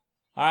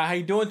All right, how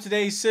you doing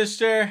today,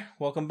 sister?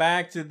 Welcome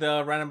back to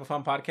the Random but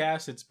Fun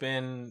podcast. It's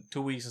been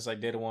 2 weeks since I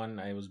did one.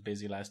 I was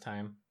busy last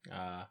time.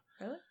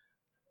 Really?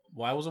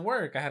 Well, I was at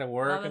work. I had to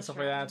work and that's stuff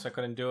true. like that, so I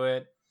couldn't do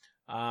it.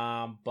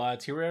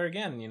 But here we are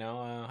again.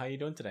 How you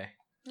doing today?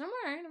 I'm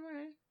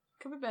alright.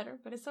 Could be better,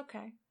 but it's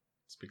okay.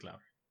 Speak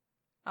louder.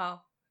 Oh,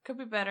 could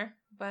be better,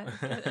 but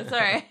it's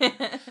alright.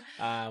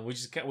 We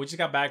just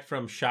got back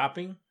from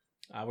shopping.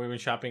 We've been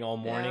shopping all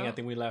morning. Yeah. I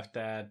think we left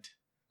at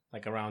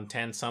like around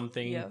 10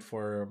 something Yep.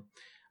 for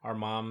our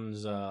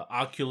mom's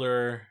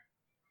ocular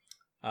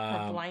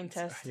Her blind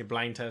test. Your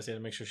blind test. Yeah,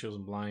 to make sure she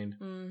wasn't blind.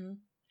 Mm-hmm.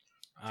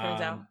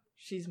 Turns out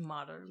she's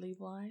moderately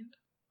blind.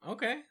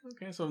 Okay.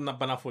 So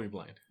but not fully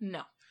blind.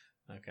 No.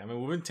 Okay. I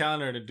mean, we've been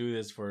telling her to do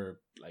this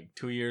for like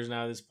 2 years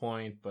now at this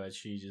point, but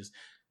she's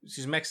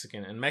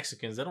Mexican, and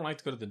Mexicans, they don't like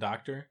to go to the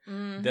doctor.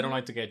 Mm-hmm. They don't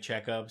like to get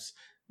checkups.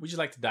 We just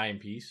like to die in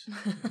peace,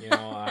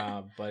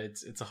 but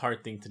it's a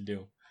hard thing to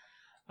do.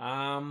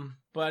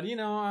 But I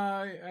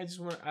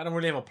don't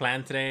really have a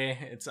plan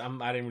today.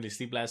 I didn't really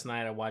sleep last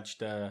night. I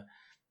watched a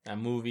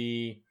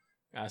movie.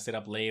 I stayed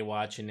up late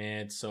watching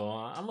it, so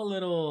I'm a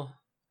little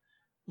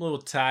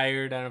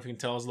tired. I don't know if you can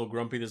tell. I was a little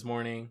grumpy this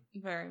morning.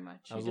 Very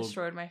much. You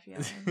destroyed my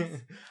feelings.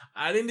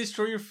 I didn't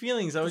destroy your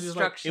feelings. I was just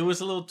like, it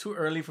was a little too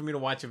early for me to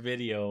watch a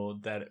video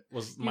that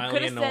was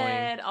mildly annoying. You could have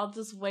said, I'll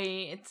just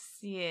wait and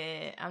see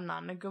it. I'm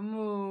not in a good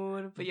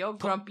mood. But your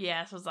grumpy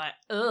ass was like,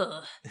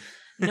 ugh.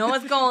 No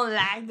one's gonna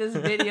like this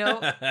video.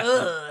 Ugh.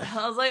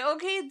 I was like,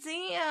 okay,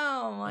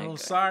 damn. Like, I'm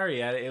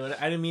sorry. I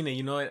didn't mean it.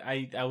 You know what?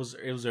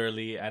 It was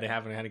early. I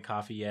haven't had any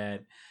coffee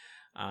yet.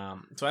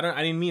 So I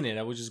didn't mean it.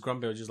 I was just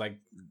grumpy. I was just like,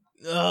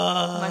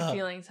 ugh. My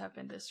feelings have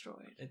been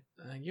destroyed.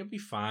 You'll be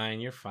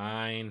fine. You're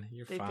fine.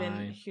 They've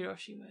been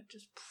Hiroshima.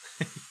 Just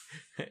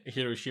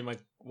Hiroshima.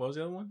 What was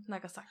the other one?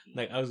 Nagasaki.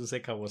 Like I was gonna say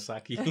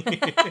Kawasaki.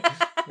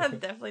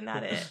 Definitely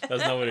not it.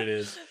 That's not what it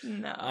is.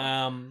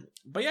 No.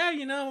 But yeah,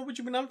 what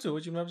you been up to?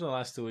 What you been up to the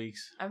last 2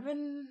 weeks? I've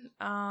been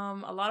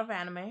a lot of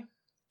anime.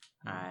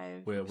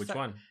 Which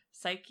one?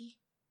 Psyche.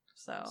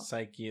 So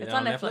Psyche. It's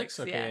on Netflix. Netflix?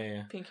 Okay,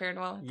 yeah. Pink haired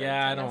one.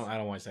 Yeah, I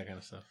don't watch that kind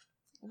of stuff.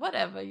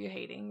 Whatever you're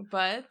hating,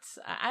 but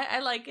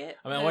I like it.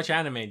 I mean, I watch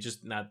anime,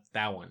 just not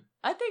that one.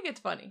 I think it's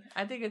funny.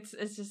 I think it's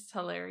just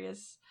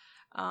hilarious.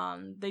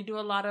 They do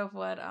a lot of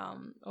what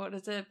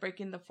is it?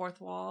 Breaking the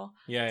fourth wall.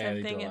 Yeah,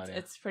 they thing. do a lot,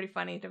 It's pretty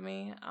funny to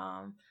me.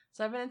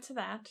 So I've been into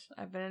that.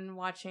 I've been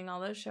watching all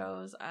those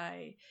shows.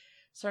 I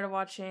started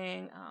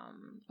watching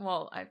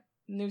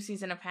new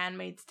season of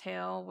Handmaid's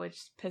Tale, which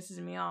pisses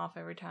me off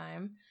every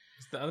time.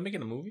 Are they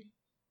making a movie?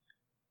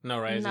 No,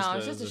 right?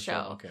 It's just a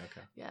show. Okay.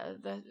 Yeah,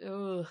 that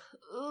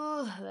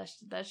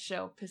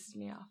show pisses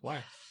me off.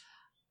 Why?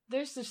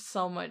 There's just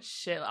so much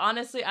shit.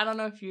 Honestly, I don't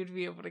know if you'd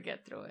be able to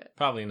get through it.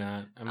 Probably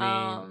not.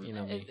 I mean,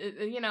 me.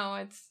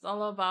 It's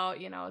all about,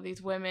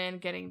 these women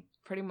getting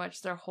pretty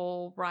much their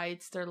whole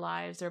rights, their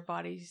lives, their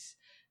bodies.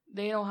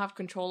 They don't have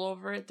control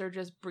over it. They're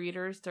just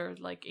breeders. They're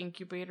like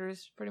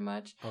incubators, pretty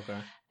much. Okay.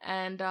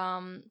 And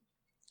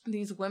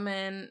these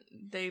women,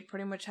 they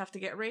pretty much have to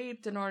get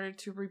raped in order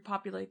to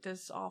repopulate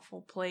this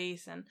awful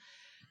place. And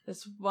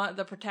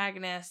the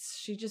protagonist,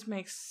 she just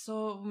makes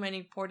so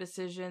many poor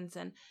decisions,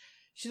 and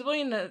she's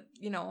willing to,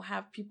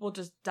 have people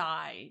just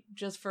die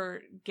just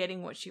for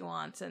getting what she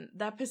wants. And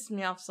that pisses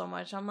me off so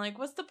much. I'm like,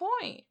 what's the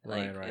point?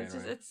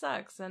 It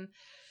sucks. And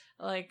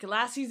like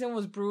last season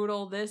was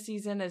brutal. This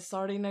season is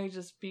starting to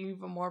just be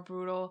even more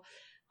brutal.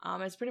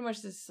 It's pretty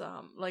much this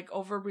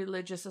over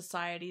religious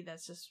society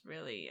that's just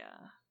really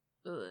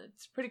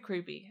it's pretty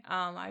creepy.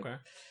 Okay.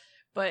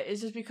 But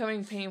it's just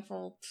becoming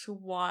painful to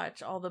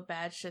watch all the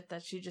bad shit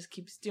that she just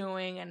keeps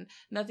doing, and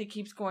nothing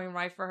keeps going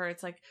right for her.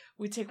 It's like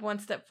we take one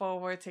step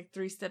forward, take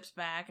 3 steps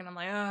back, and I'm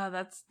like,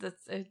 that's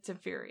it's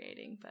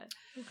infuriating. But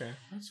okay,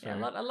 that's fair.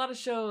 Yeah, a lot of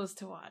shows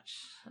to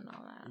watch and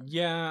all that.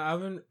 Yeah,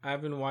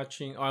 I've been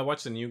watching. I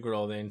watched The New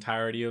Girl, the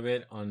entirety of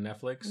it on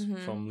Netflix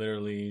from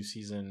literally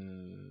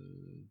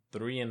season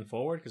 3 and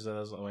forward, because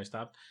that's when I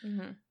stopped.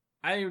 Mm-hmm.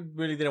 I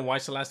really didn't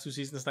watch the last 2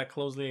 seasons that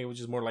closely. It was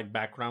just more like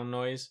background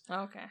noise.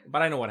 Okay.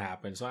 But I know what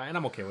happened, and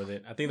I'm okay with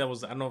it. I think that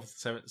was, I don't know if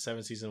the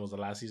seventh season was the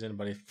last season,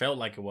 but it felt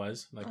like it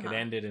was. Like it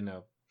ended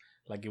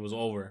like it was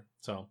over.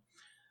 So,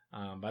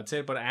 that's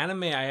it. But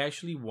anime, I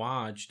actually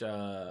watched,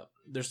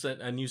 there's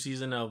a new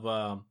season of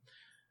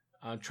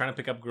Trying to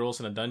Pick Up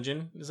Girls in a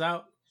Dungeon is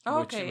out.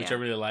 Which I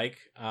really like.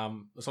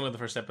 It's only the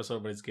first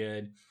episode, but it's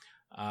good.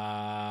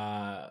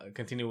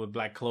 Continue with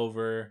Black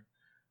Clover.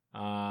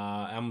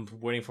 I'm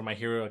waiting for My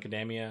Hero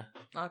Academia.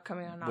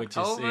 Coming out in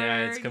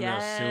October. It's coming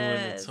out soon.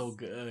 It's so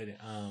good.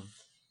 I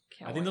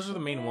think those are the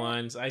main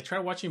ones. I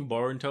tried watching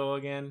Boruto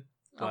again.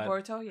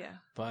 Boruto, yeah.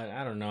 But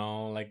I don't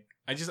know. Like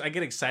I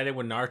get excited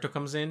when Naruto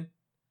comes in.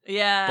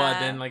 Yeah. But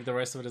then like the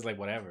rest of it is like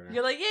whatever.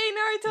 You're like, yay,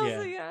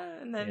 Naruto's yeah.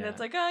 And then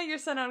it's like, your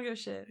son, I don't give a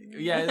shit.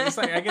 Yeah, it's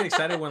like I get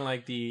excited when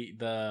like the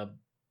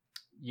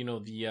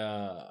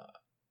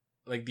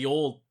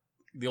old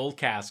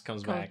cast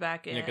comes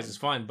back. Yeah, because it's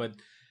fun, but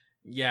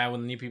yeah, when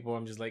the new people,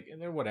 I'm just like,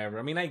 they're whatever.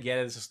 I mean, I get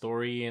it, it's a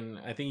story, and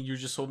I think you're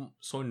just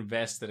so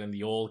invested in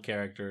the old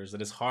characters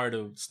that it's hard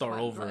to start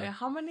over. Like,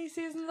 how many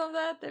seasons of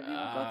that did people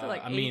go through?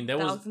 Like, I mean, there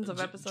was thousands of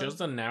episodes. Just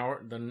the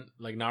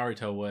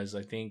Naruto was,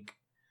 I think,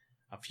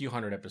 a few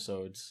hundred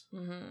episodes,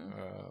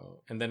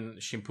 and then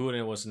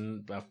Shippuden was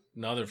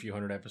another few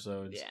hundred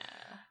episodes. Yeah,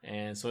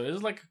 and so it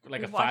was like you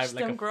a five,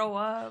 them grow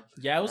up.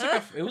 Yeah, it was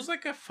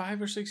like a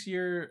 5 or 6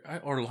 year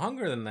or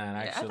longer than that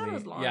actually. Yeah, I thought it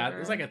was longer. Yeah, it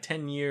was like a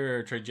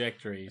 10-year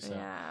trajectory. So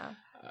yeah,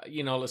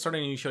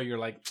 starting a new show, you're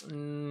like,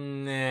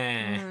 nah.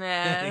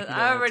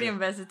 I already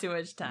invested too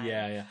much time.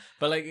 Yeah.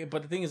 But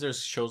the thing is,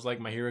 there's shows like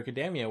My Hero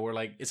Academia where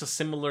like it's a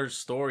similar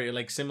story,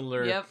 like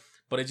similar. Yep.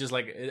 But it's just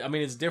like, I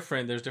mean, it's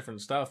different. There's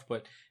different stuff,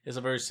 but it's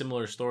a very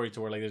similar story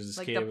to where like there's this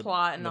like kid the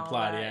plot and the all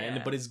plot, that,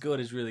 yeah. But it's good.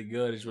 It's really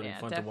good. It's really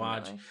fun definitely. to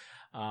watch.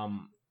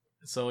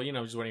 So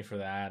I'm just waiting for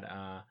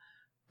that.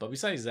 But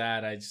besides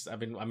that, I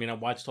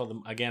watched all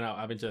the again.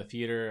 I've been to the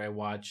theater. I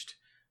watched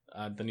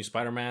the new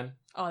Spider-Man.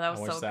 Oh, that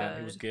was so good.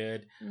 It was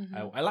good.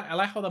 I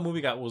like how that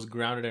movie was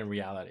grounded in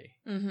reality.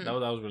 That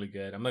was really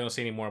good. I'm not gonna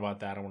say any more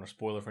about that. I don't want to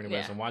spoil it for anybody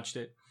who hasn't watched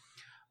it.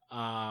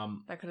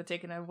 That could have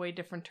taken a way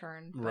different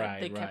turn. But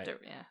right. They kept it.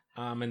 Yeah.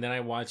 And then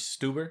I watched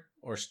Stubber.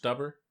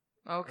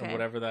 Okay. Or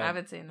whatever that. I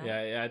haven't seen that.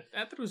 Yeah.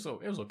 I thought it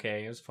was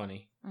okay. It was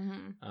funny.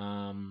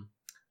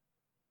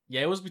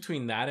 Yeah, it was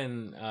between that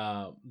and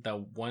that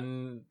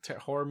one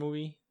horror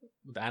movie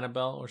with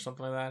Annabelle or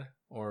something like that,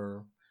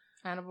 or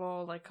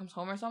Annabelle like comes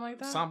home or something like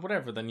that.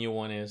 Whatever the new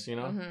one is,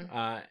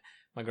 my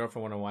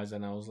girlfriend wanted to watch that,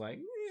 and I was like,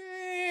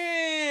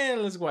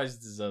 let's watch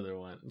this other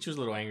one. She was a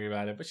little angry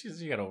about it, but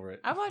she got over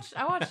it. I watched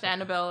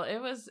Annabelle. It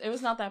was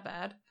not that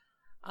bad.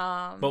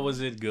 But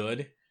was it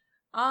good? It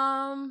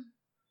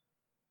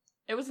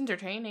was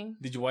entertaining.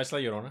 Did you watch La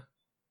Llorona?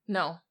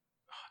 No.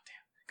 Oh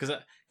damn! Because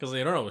La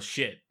Llorona was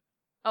shit.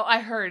 Oh,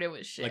 I heard it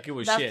was shit. Like it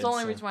was That's shit. That's the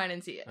only reason why I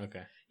didn't see it.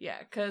 Okay. Yeah,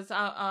 because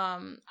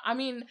I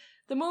mean,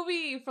 the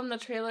movie from the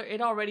trailer,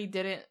 it already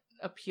didn't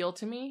appeal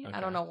to me. Okay.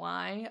 I don't know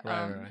why.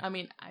 Right. I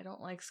mean, I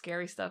don't like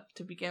scary stuff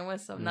to begin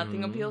with, so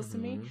nothing appeals to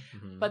me.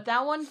 But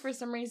that one, for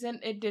some reason,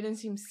 it didn't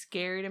seem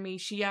scary to me.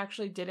 She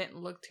actually didn't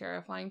look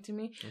terrifying to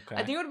me. Okay.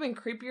 I think it would have been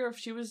creepier if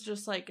she was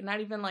just like not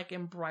even like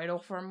in bridal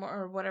form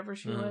or whatever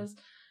she was.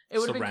 It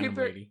would have been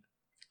creepier. Lady.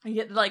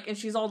 Yeah, like, and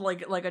she's all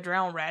like a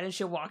drowned rat, and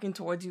she's walking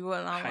towards you,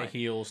 and I'm high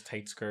heels,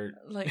 tight skirt.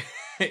 Like,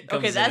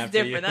 okay, that's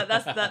different.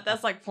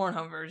 That's like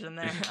Pornhub version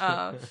there.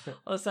 All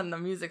of a sudden, the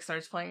music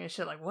starts playing and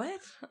shit. Like,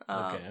 what?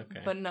 Okay.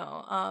 But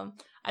no,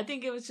 I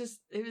think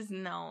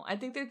no. I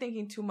think they're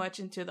thinking too much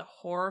into the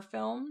horror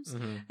films.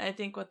 And I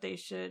think what they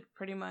should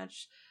pretty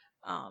much,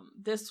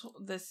 this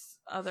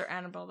other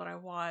Annabelle that I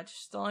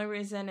watched, the only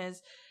reason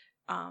is,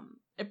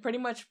 it pretty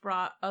much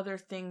brought other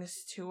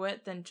things to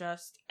it than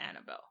just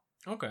Annabelle.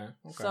 Okay.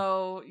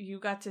 So you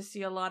got to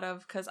see a lot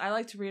of, because I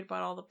like to read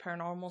about all the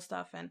paranormal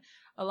stuff, and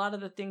a lot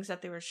of the things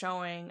that they were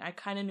showing, I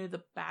kind of knew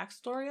the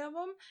backstory of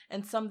them,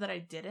 and some that I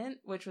didn't,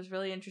 which was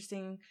really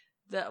interesting,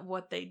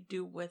 what they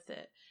do with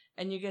it.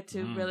 And you get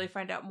to really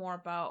find out more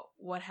about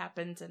what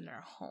happens in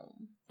their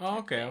home. Oh,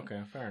 okay,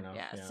 fair enough.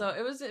 Yeah, so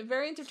it was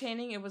very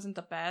entertaining. It wasn't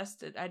the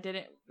best. I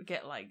didn't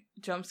get like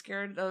jump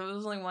scared. There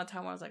was only one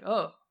time where I was like,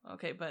 oh,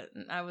 okay, but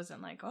I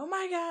wasn't like, oh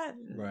my god.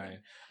 Right.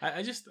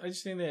 I just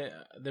think that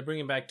they're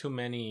bringing back too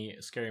many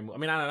scary movies. I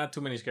mean, not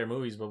too many scary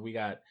movies, but we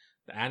got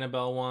the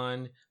Annabelle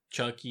one,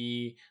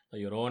 Chucky, La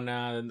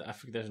Llorona. I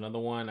think there's another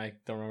one. I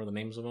don't remember the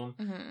names of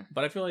them.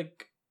 But I feel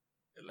like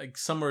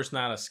summer's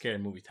not a scary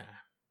movie time.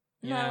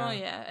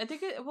 Yeah. I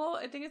think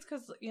it's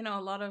because, a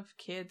lot of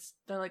kids,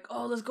 they're like,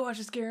 oh, let's go watch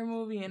a scary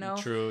movie,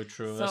 True.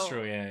 So, that's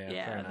true.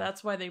 Yeah,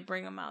 that's why they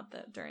bring them out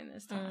during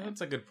this time.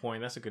 That's a good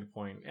point. Yeah,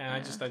 I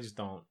just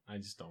don't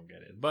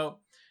get it. But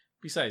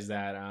besides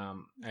that,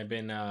 I've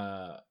been,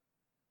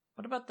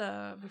 what about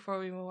before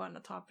we move on to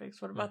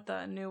topics, what about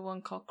the new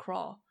one called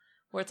Crawl?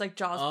 Where it's like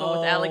Jaws, but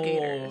with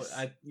alligators.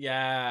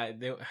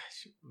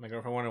 My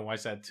girlfriend wanted to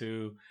watch that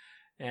too.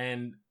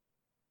 And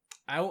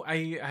I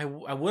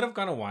would have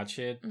gone to watch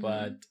it,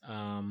 but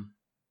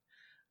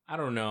I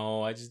don't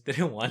know. I just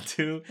didn't want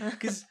to,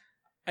 because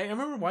I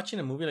remember watching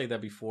a movie like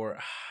that before.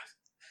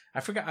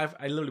 I forgot.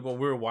 I literally, when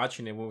we were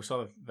watching it, when we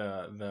saw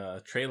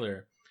the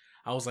trailer,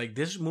 I was like,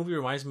 this movie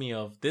reminds me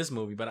of this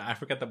movie, but I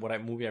forgot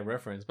what movie I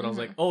referenced. But I was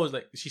like, oh, it's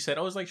like, she said,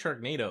 oh, it's like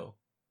Sharknado.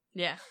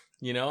 Yeah.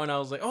 And I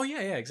was like, oh yeah,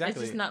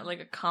 exactly. It's just not like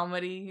a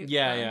comedy.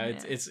 Yeah.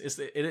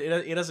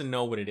 It doesn't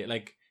know what it is.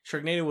 Like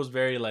Sharknado was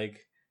very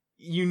like,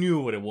 you knew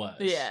what it was.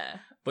 Yeah.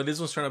 But this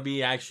one's trying to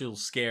be actual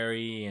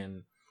scary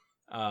and,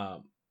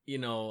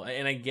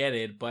 and I get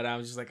it, but I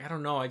was just like, I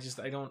don't know. I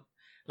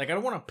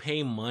don't want to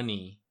pay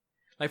money.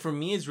 Like for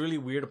me, it's really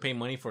weird to pay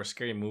money for a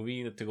scary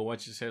movie to go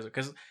watch it.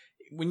 Because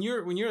when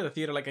you're at the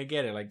theater, like I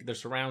get it. Like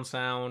there's surround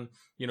sound,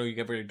 you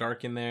get very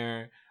dark in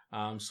there.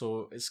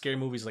 So scary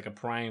movies like a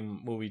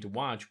prime movie to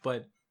watch.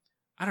 But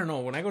I don't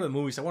know. When I go to the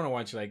movies, I want to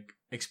watch like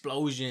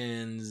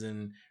explosions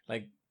and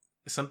like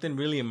something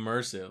really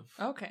immersive.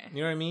 Okay.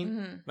 You know what I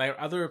mean? Like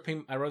I'd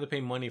rather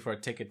pay money for a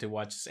ticket to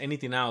watch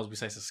anything else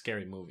besides a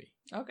scary movie.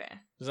 Okay.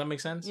 Does that make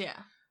sense? Yeah.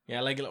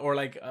 Yeah, like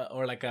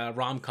a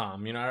rom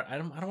com. You know, I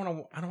don't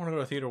want to go to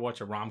a theater to watch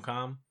a rom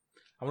com.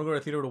 I want to go to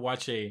a theater to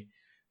watch a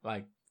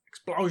like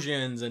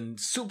explosions and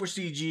super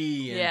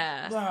CG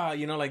and blah,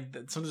 you know, like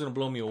something's gonna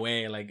blow me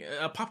away, like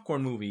a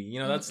popcorn movie. You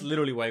know, that's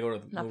literally why I go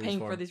to the not movies paying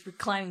for these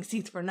reclining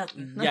seats for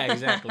nothing. Yeah,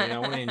 exactly. I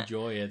want to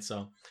enjoy it.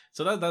 So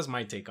that's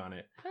my take on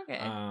it.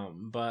 Okay.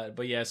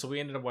 But yeah, so we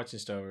ended up watching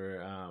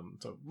Stover.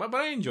 But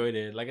I enjoyed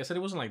it. Like I said,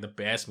 it wasn't like the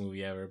best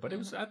movie ever, but it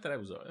was. I thought it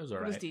was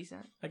alright. It was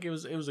decent. Like it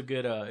was a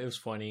good. It was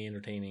funny,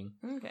 entertaining.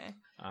 Okay.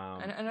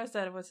 I noticed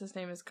that what's his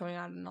name is coming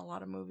out in a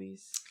lot of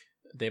movies.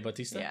 Dave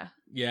Bautista.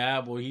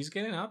 Yeah. Well, he's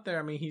getting out there.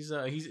 I mean, he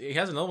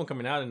has another one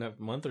coming out in a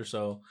month or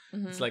so.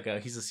 Mm-hmm. It's like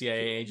he's a CIA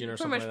agent or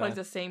something. Pretty much plays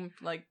the same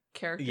like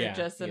character,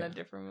 just in a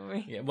different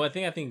movie. Yeah. Well, I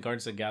think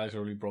Guardians of the Galaxy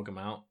really broke him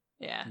out.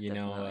 Yeah. You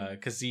know,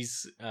 because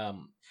he's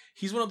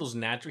one of those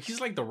natural.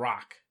 He's like The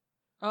Rock.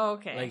 Oh,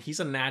 okay. Like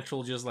he's a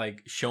natural, just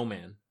like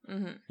showman.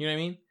 Mm-hmm. You know what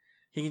I mean?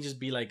 He can just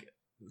be like,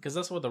 because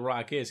that's what The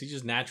Rock is. He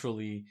just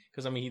naturally,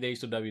 because I mean, he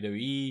used to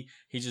WWE.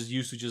 He just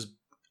used to just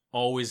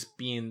always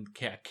being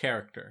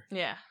character.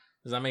 Yeah.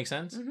 Does that make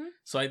sense? Mm-hmm.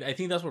 So I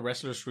think that's what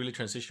wrestlers really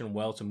transition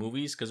well to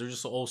movies, because they're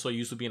just also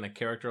used to being a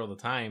character all the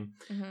time,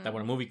 that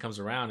when a movie comes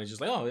around, it's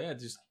just like, oh yeah,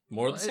 just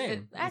more of the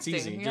same. It's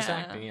easy. Just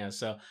acting, yeah.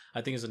 So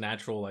I think it's a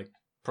natural like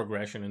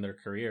progression in their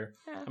career.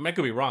 Yeah. I mean, I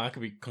could be wrong. I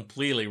could be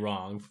completely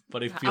wrong,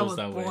 but it feels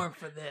that way. I was born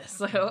for this.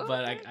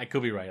 But I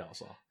could be right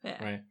also.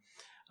 Yeah.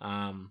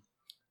 Right.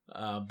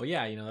 But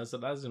yeah, you know,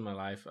 that's in my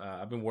life.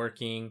 I've been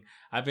working.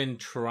 I've been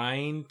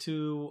trying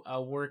to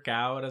work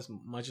out as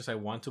much as I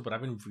want to, but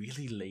I've been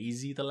really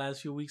lazy the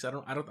last few weeks. I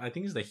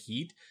think it's the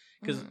heat,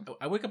 because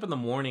I wake up in the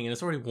morning and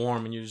it's already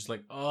warm, and you're just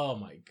like, oh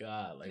my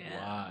god, like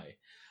why?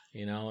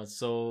 You know.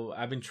 So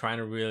I've been trying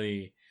to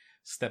really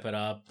step it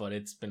up, but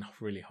it's been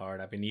really hard.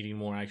 I've been eating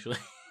more actually.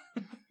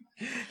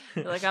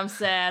 Like, I'm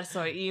sad,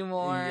 so I eat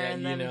more,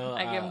 and then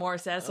I get more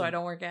sad, so I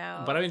don't work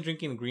out. But I've been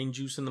drinking green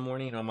juice in the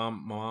morning. My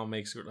mom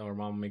makes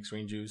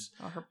green juice.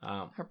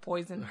 Her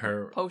poison,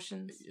 her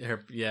potions. Her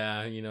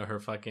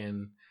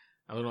fucking.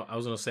 I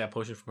was gonna say a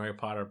potion from Harry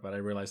Potter, but I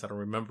realized I don't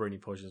remember any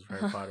potions from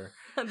Harry Potter.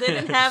 They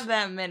didn't have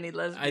that many.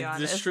 Let's be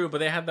honest. It's true, but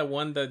they had that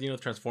one that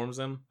transforms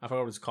them. I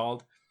forgot what it's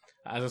called.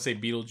 I was gonna say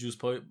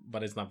Beetlejuice,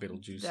 but it's not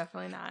Beetlejuice.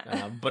 Definitely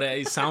not. But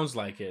it sounds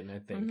like it, I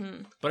think.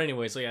 Mm-hmm. But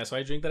anyway, so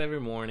I drink that every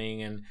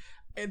morning, and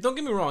don't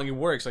get me wrong, it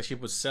works. Like, she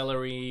puts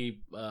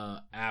celery,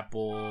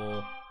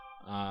 apple,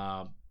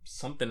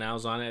 something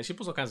else on it. She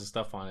puts all kinds of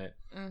stuff on it.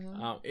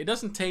 Mm-hmm. It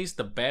doesn't taste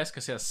the best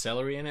because it has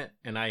celery in it,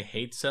 and I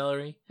hate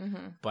celery,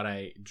 but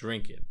I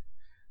drink it.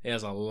 It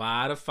has a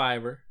lot of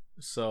fiber,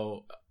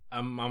 so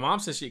my mom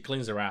says she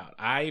cleans her out.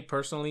 I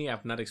personally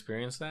have not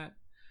experienced that.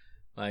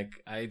 Like,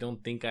 I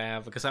don't think I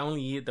have, because I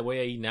only eat the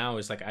way I eat now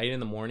is like I eat in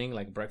the morning,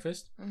 like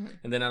breakfast,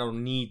 and then I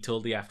don't eat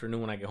till the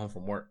afternoon when I get home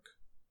from work.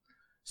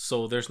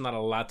 So there's not a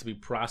lot to be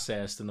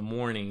processed in the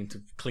morning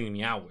to clean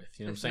me out with.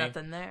 You know what I'm saying? There's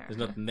nothing there. There's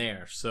nothing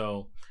there.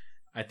 So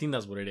I think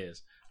that's what it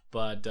is.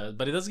 But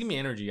it does give me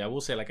energy. I will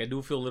say, like, I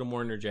do feel a little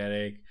more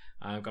energetic.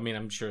 I mean,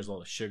 I'm sure there's a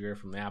lot of sugar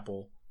from the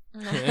apple.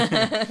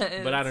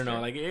 But I don't know.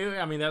 Like,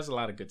 there's a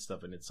lot of good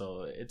stuff in it,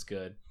 so it's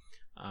good.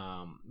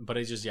 But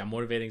it's just,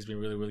 motivating's been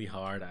really, really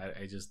hard.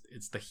 I just,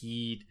 it's the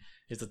heat,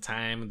 it's the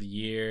time of the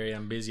year.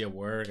 I'm busy at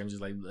work. I'm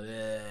just like,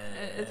 bleh.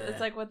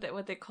 It's like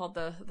what they call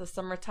the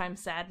summertime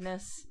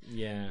sadness.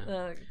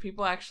 Yeah.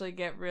 People actually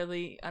get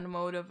really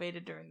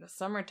unmotivated during the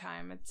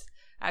summertime. It's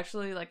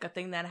actually like a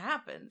thing that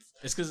happens.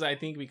 It's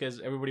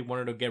because everybody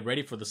wanted to get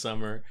ready for the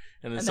summer,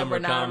 and then summer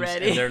comes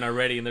and they're not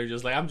ready, and they're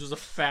just like, I'm just a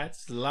fat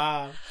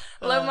slob.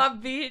 Like,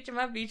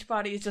 my beach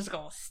body is just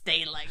gonna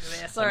stay like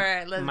this. All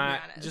right, let's be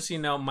honest. Just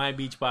my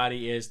beach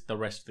body is the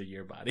rest of the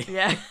year body.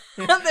 Yeah.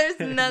 There's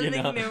nothing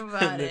new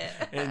about it.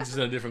 And just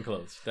in different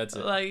clothes. That's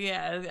it. Like,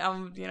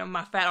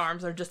 my fat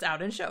arms are just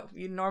out in show.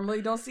 You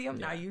normally don't see them.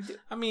 Now you do.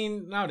 I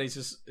mean,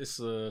 nowadays it's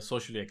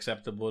socially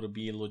acceptable to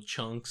be little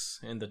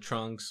chunks in the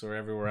trunks or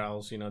everywhere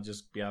else.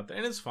 Just be out there,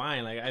 and it's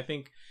fine. Like, I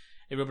think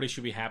everybody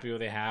should be happy with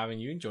what they have,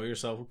 and you enjoy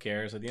yourself. Who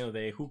cares? At the end of the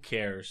day, who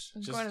cares?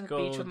 I'm going to the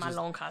beach with my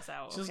long cast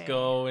out. Just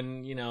go,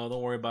 and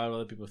don't worry about what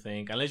other people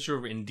think. Unless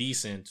you're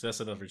indecent,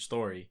 that's a different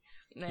story.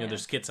 Yeah.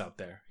 There's kids out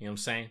there. You know what I'm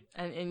saying?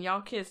 And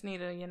y'all kids need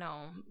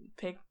to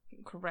pick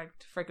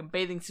correct freaking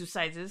bathing suit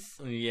sizes.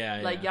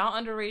 Yeah. Like, y'all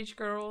underage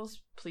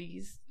girls,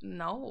 please,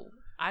 no.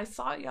 I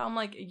saw y'all. I'm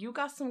like, you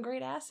got some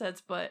great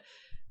assets, but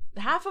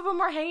half of them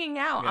are hanging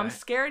out. Yeah. I'm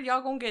scared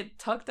y'all gonna get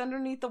tucked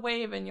underneath the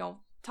wave and your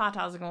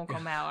tatas are gonna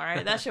come out. All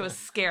right, that shit was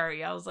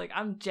scary. I was like,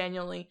 I'm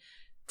genuinely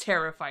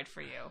terrified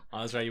for you. Oh,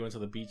 that's right. You went to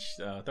the beach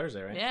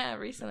Thursday, right? Yeah,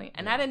 recently,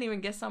 and I didn't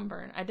even get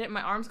sunburn. I did.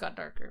 My arms got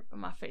darker, but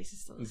my face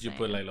is still the same. Did you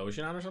put like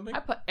lotion on or something?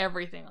 I put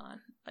everything on,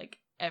 like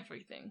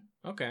everything.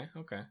 Okay.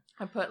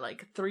 I put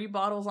like 3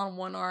 bottles on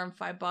one arm,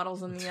 5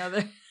 bottles on the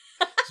other.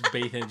 Just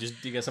bathing,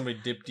 you got somebody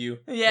dipped you.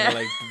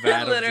 Yeah,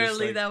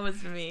 literally, that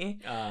was me.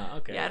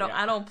 Okay. Yeah,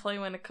 I don't play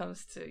when it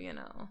comes to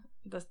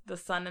the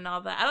sun and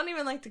all that. I don't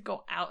even like to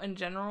go out in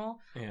general.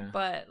 Yeah.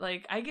 But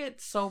like I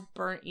get so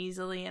burnt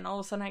easily, and all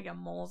of a sudden I get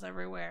moles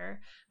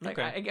everywhere. Like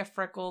Okay. I get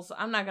freckles.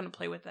 I'm not gonna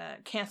play with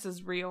that.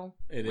 Cancer's real.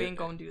 We ain't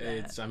gonna do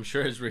that. I'm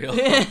sure it's real.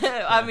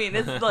 I mean,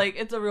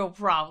 it's a real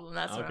problem.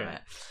 That's what Okay. I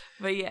meant.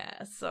 But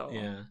yeah, so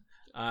Yeah.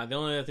 The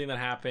only other thing that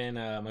happened,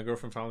 my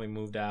girlfriend finally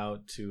moved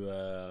out to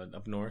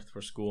up north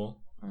for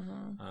school.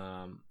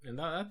 And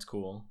that's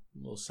cool.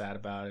 I'm a little sad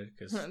about it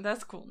because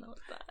that's cool. No,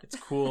 it's not. it's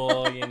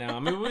cool, you know. I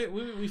mean,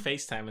 we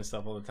FaceTime and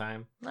stuff all the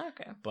time.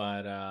 Okay.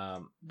 But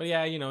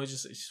yeah, you know,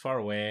 it's just far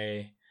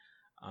away,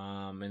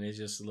 and it's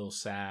just a little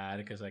sad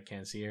because I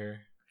can't see her.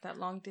 That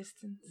long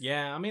distance.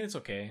 Yeah, I mean, it's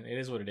okay. It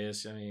is what it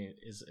is. I mean,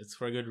 it's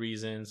for a good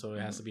reason, so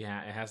it has to be it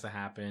has to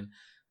happen.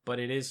 But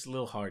it is a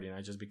little hard, you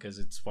know, just because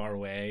it's far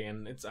away,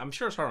 and I'm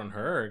sure it's hard on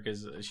her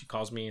because she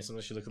calls me and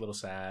sometimes she looks a little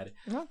sad.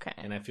 Okay.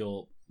 And I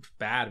feel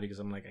bad because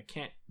I'm like, I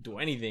can't do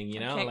anything, you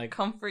know, I can't like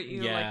comfort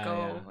you, yeah, like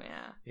go,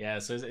 yeah.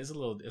 So it's a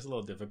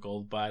little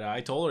difficult, but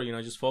I told her, you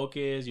know, just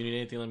focus. You need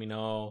anything, let me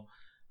know,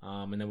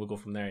 and then we'll go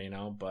from there, you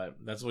know. But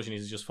that's what she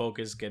needs, to just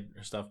focus, get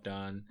her stuff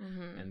done,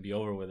 and be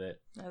over with it.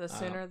 The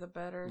sooner the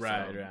better.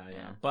 Right, so,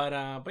 yeah. But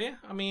yeah,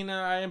 I mean,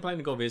 I am planning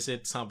to go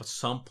visit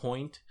some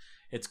point.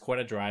 It's quite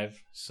a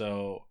drive,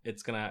 so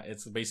it's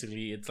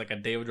basically like a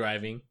day of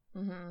driving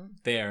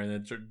there and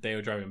a day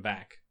of driving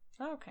back.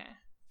 Okay.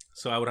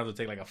 So I would have to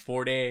take like a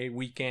 4-day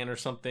weekend or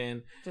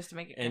something, just to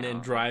make it and count.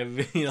 then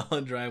drive, you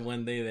know, drive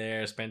one day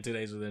there, spend 2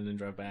 days with it, and then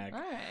drive back. All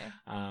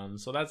right.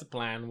 So that's the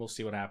plan. We'll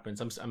see what happens.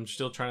 I'm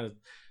still trying to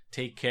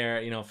take care,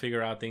 you know,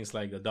 figure out things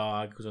like the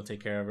dog, who's gonna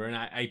take care of her. And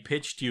I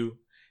pitched you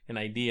an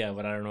idea,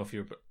 but I don't know if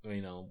you're,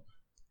 you know,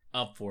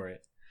 up for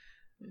it.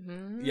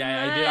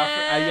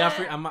 Yeah,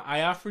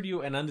 I offered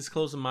you an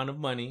undisclosed amount of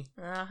money,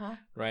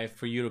 right,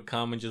 for you to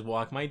come and just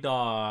walk my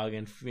dog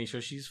and make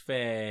sure she's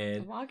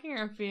fed. Walking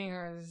her and feeding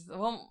her is,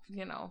 well,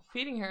 you know,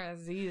 feeding her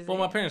is easy. Well,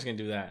 my parents can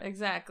do that.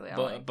 Exactly.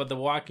 But the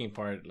walking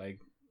part, like,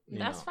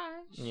 that's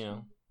fine. You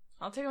know,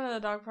 I'll take them to the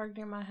dog park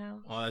near my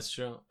house. Oh, that's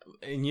true.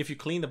 And if you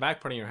clean the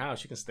back part of your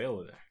house, you can stay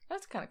over there.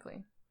 That's kind of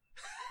clean.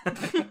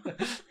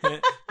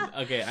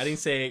 Okay, I didn't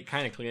say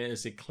kind of clean. I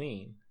said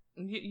clean.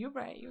 You're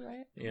right.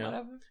 Yeah.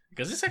 Whatever.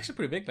 Because it's actually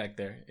pretty big back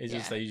there. It's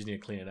just that you just need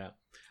to clean it up.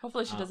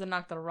 Hopefully she doesn't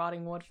knock the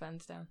rotting wood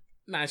fence down.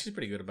 Nah, she's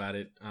pretty good about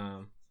it.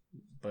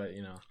 But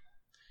you know,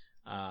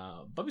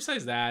 but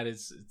besides that,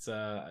 it's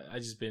I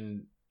just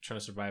been trying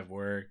to survive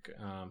work.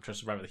 Trying to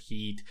survive the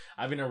heat.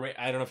 I don't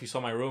know if you saw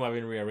my room. I've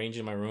been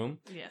rearranging my room.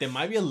 Yes. There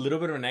might be a little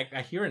bit of an echo.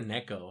 I hear an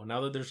echo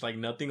now that there's like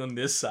nothing on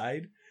this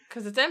side.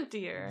 Because it's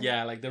emptier.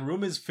 Yeah, like the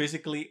room is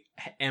physically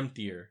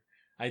emptier.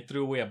 I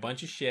threw away a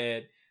bunch of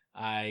shit.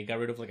 I got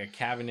rid of like a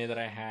cabinet that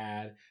I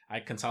had. I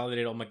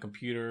consolidated all my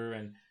computer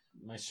and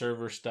my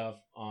server stuff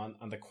on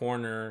the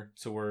corner,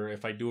 so where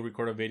if I do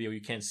record a video,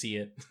 you can't see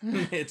it.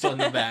 It's on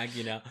the back,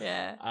 you know.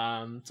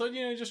 Yeah. So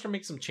you know, just to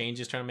make some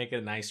changes, trying to make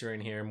it nicer in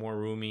here, more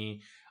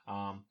roomy,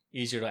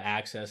 easier to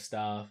access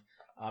stuff.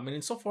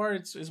 And so far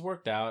it's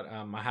worked out.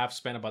 I have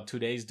spent about 2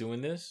 days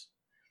doing this.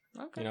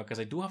 Okay. You know, because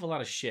I do have a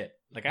lot of shit.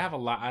 Like I have a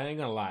lot. I ain't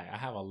gonna lie. I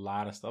have a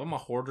lot of stuff. I'm a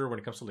hoarder when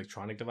it comes to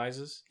electronic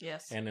devices.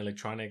 Yes. And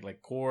electronic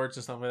like cords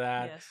and stuff like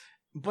that. Yes.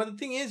 But the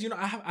thing is, you know,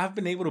 I've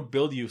been able to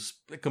build you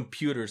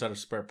computers out of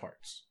spare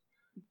parts.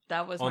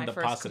 That was on my the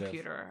first positive.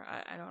 computer.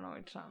 I don't know what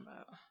you're talking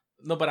about.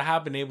 No, but I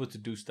have been able to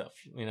do stuff.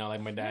 You know,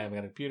 like my dad got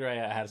a computer.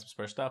 I had some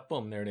spare stuff.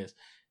 Boom, there it is.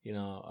 You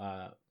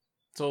know,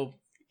 so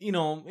you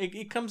know,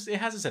 it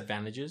has its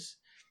advantages.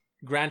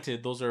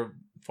 Granted, those are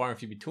far and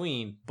few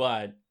between,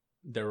 but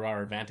there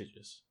are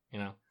advantages. You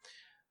know,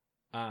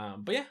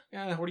 but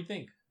yeah. What do you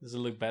think? Does it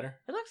look better?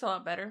 It looks a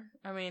lot better.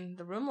 I mean,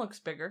 the room looks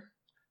bigger.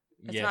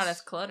 It's Yes. not as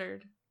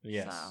cluttered.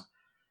 Yes.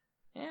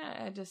 So,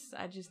 yeah,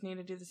 I just need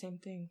to do the same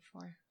thing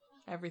for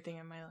everything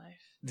in my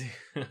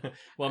life.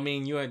 Well, I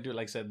mean, you do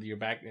like I said, your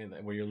back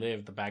where you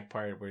live, the back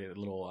part where your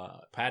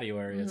little patio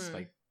area is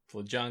like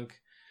full of junk.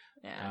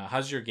 Yeah.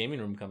 How's your gaming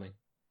room coming?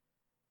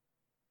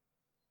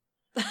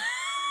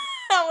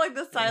 I like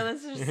the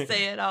silence to just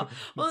say it all.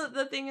 Well,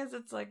 the thing is,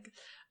 it's like,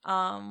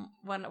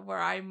 where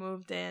I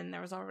moved in,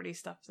 there was already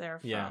stuff there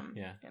from,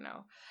 you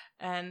know,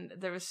 and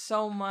there was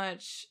so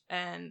much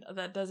and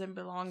that doesn't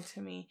belong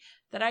to me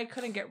that I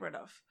couldn't get rid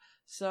of.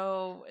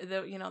 So,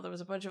 you know, there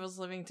was a bunch of us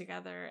living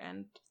together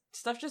and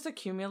stuff just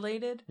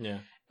accumulated. Yeah.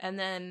 And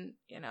then,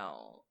 you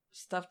know,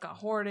 stuff got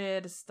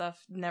hoarded,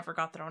 stuff never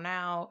got thrown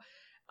out.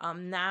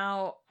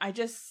 Now I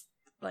just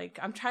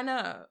I'm trying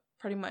to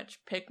pretty much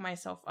pick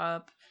myself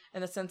up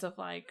in the sense of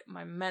like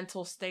my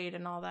mental state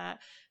and all that.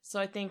 So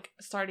I think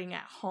starting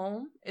at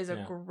home is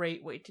a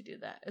great way to do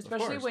that,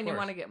 especially when you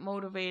want to get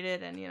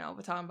motivated and, you know,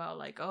 we're talking about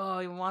like, oh,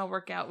 you want to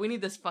work out. We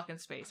need this fucking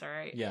space. All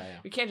right. Yeah.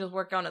 We can't just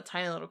work out in a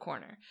tiny little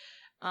corner.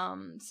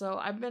 So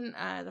I've been,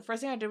 the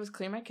first thing I did was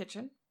clean my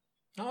kitchen.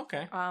 Oh,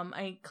 okay.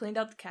 I cleaned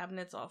out the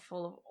cabinets all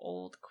full of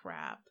old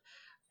crap.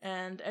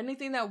 And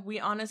anything that we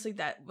honestly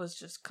that was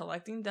just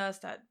collecting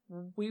dust that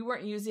we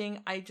weren't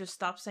using, I just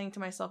stopped saying to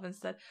myself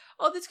instead,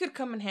 oh, this could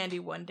come in handy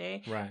one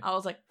day. Right. I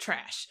was like,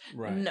 trash.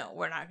 Right. No,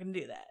 we're not going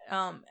to do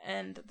that.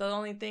 And the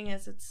only thing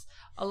is, it's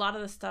a lot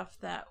of the stuff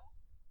that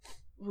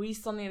we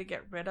still need to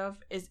get rid of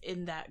is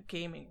in that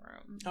gaming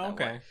room.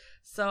 Okay.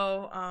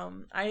 So,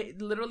 I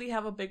literally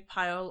have a big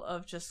pile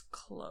of just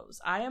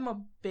clothes. I am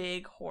a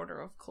big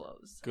hoarder of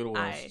clothes.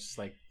 Goodwill's just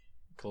like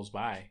close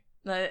by.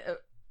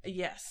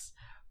 Yes.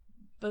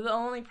 But the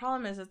only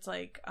problem is it's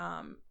like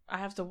I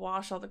have to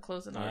wash all the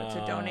clothes in order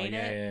to donate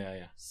it.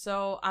 Yeah.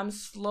 So I'm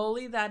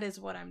slowly, that is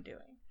what I'm doing.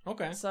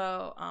 Okay.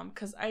 So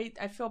because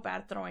I feel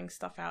bad throwing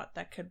stuff out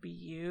that could be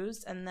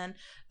used. And then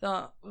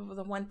the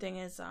one thing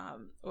is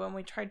when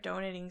we try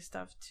donating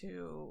stuff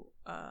to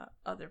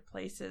other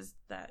places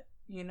that,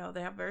 you know,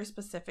 they have very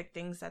specific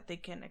things that they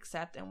can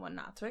accept and what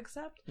not to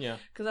accept. Yeah.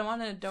 Because I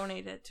want to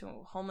donate it to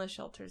homeless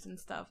shelters and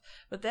stuff.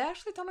 But they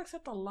actually don't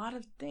accept a lot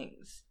of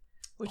things.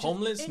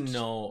 Homeless,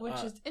 no.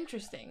 Which is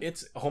interesting.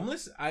 It's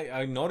homeless.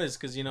 I noticed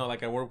because, you know,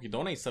 like I work, we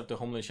donate stuff to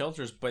homeless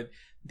shelters, but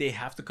they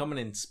have to come and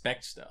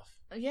inspect stuff.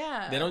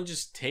 Yeah. They don't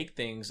just take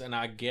things, and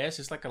I guess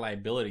it's like a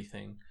liability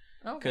thing.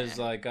 Okay. Because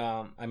like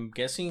I'm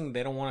guessing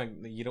they don't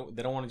want to. They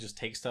don't want to just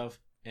take stuff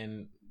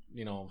and,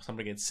 you know,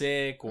 somebody gets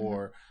sick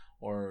or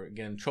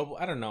get in trouble.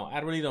 I don't know. I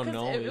really don't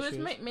know. It was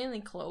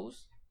mainly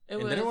clothes. They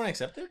didn't want to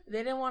accept it? They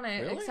didn't want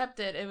to accept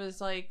it. It was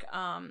like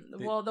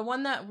well, the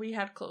one that we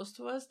had close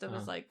to us, there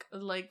was like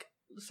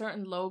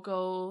certain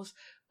logos,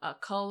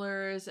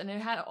 colors, and it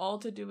had all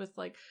to do with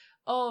like,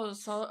 oh,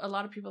 so a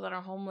lot of people that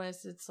are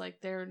homeless, it's like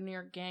they're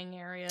near gang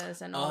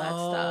areas and all that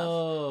stuff.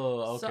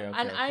 Oh, okay. So,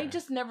 and I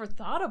just never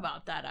thought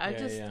about that.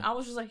 I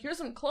was just like, here's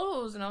some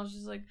clothes, and I was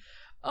just like,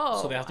 oh.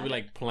 So they have to be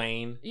like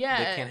plain. Yeah.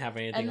 They can't have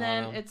anything on them.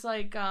 And then it's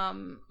like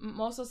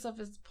most of the stuff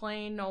is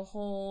plain, no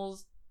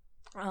holes.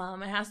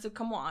 It has to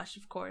come washed,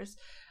 of course.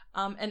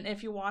 And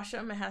if you wash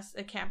them,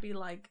 it can't be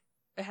like.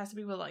 It has to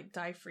be with like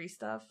dye-free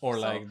stuff, or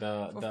like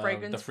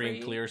the free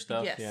and clear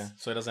stuff. Yes. Yeah,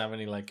 so it doesn't have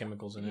any like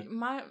chemicals in it.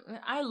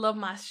 I love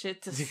my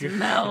shit to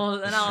smell,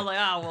 and I was like,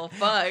 oh well,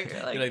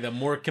 fuck. Like, you're like, the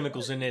more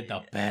chemicals in it,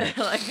 the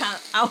better. Like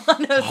I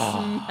want to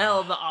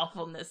smell the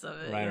awfulness of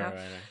it. Right.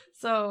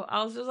 So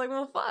I was just like,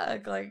 well,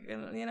 fuck. Like,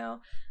 you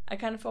know, I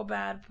kind of feel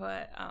bad,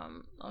 but I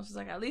was just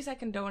like, at least I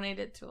can donate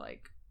it to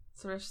like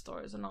thrift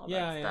stores and all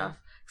that stuff.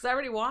 Because I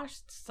already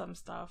washed some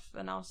stuff,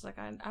 and I was like,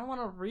 I don't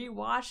want to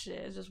rewash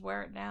it. Just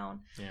wear it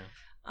down. Yeah.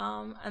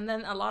 And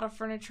then a lot of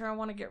furniture I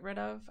want to get rid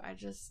of. I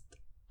just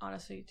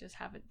honestly just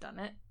haven't done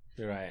it.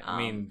 You're right. I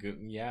mean,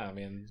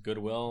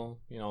 Goodwill,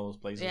 you know, those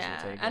places.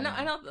 Yeah, will take I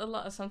know a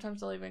lot.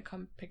 Sometimes they'll even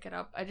come pick it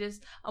up.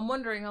 I'm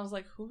wondering. I was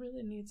like, who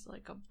really needs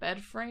like a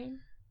bed frame?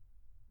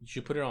 You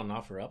should put it on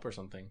OfferUp or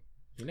something.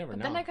 You never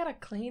know. Then I gotta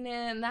clean it,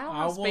 and I don't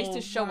have space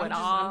to show it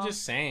off. I'm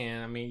just saying.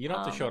 I mean, you don't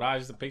have to show it off.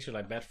 Just a picture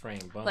like bed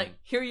frame. Boom. Like,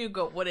 here you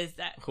go. What is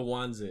that? Who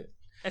wants it?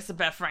 It's a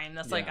bed frame.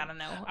 That's like, I don't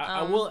know.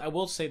 I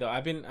will say though,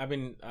 I've been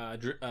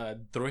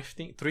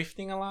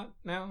thrifting a lot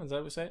now. Is that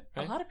what we say?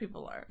 Right? A lot of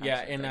people are. Yeah,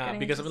 and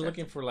because I've been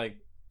looking for like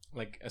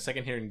a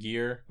secondhand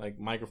gear, like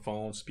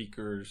microphones,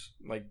 speakers,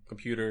 like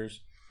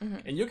computers,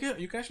 and you can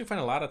actually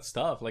find a lot of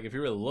stuff. Like if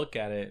you really look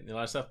at it, a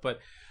lot of stuff. But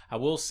I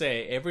will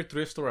say, every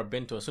thrift store I've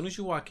been to, as soon as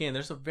you walk in,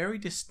 there's a very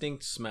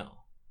distinct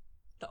smell.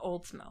 The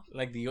old smell.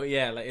 Like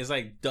it's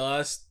like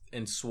dust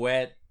and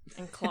sweat.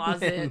 And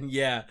closet. And,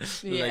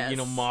 yes. Like, you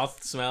know,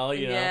 moth smell,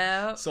 you know.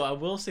 Yeah. So I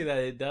will say that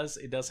it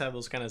does have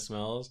those kind of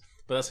smells,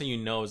 but that's how you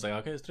know it's like,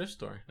 okay, it's a thrift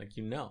store. Like,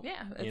 you know.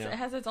 Yeah, it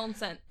has its own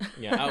scent.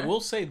 Yeah, I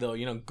will say though,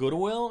 you know,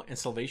 Goodwill and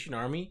Salvation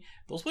Army,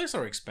 those places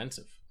are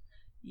expensive.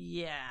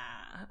 Yeah.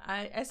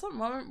 I saw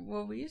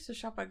we used to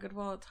shop at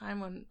Goodwill all the time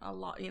when a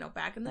lot, you know,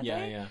 back in the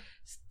day. Yeah.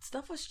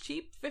 Stuff was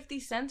cheap, 50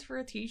 cents for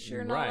a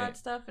t-shirt and all that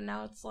stuff, and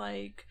now it's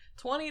like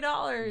 $20.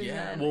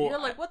 Yeah. And you're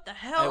like, what the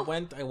hell?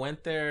 I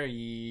went there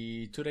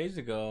 2 days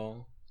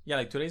ago. Yeah,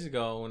 like 2 days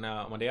ago on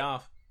my day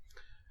off.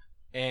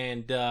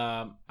 And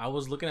I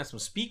was looking at some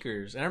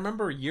speakers. And I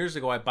remember years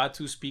ago I bought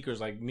 2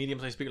 speakers, like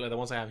medium-sized speakers like the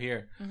ones I have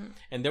here.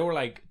 And they were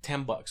like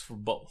 $10 for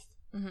both.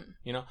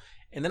 You know?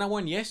 And then I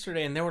went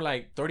yesterday and they were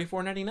like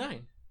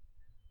 $34.99.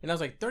 And I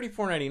was like,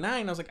 $34.99?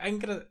 I was like, I can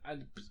get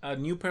a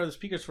new pair of the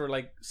speakers for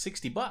like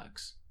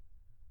 $60.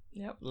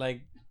 Yep.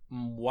 Like,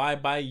 why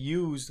buy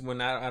used when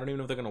I don't even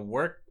know if they're going to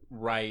work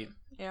right?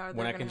 Yeah.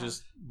 When I can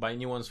just buy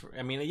new ones for,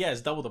 I mean, yeah,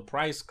 it's double the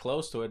price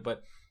close to it,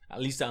 but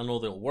at least I know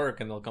they'll work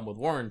and they'll come with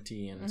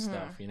warranty and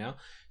stuff, you know?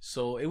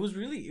 So it was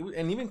really,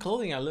 and even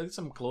clothing, I looked at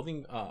some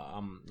clothing,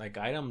 like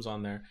items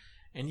on there.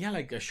 And yeah,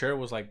 like a shirt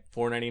was like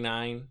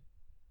 $4.99.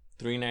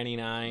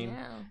 $3.99.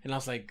 Yeah. And I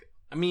was like,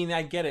 I mean,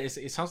 I get it.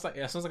 It sounds like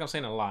I'm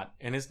saying a lot,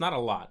 and it's not a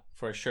lot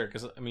for a shirt.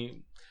 Because I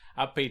mean,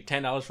 I paid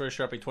 $10 for a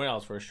shirt. I paid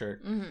 $20 for a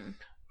shirt.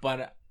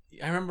 But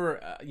I remember,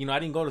 you know, I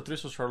didn't go to thrift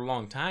stores for a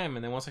long time,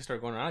 and then once I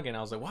started going around again,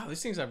 I was like, wow,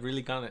 these things have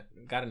really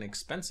gotten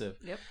expensive.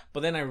 Yep. But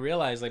then I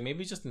realized, like,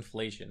 maybe it's just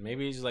inflation.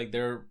 Maybe it's like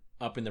they're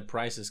upping their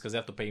prices because they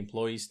have to pay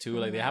employees too.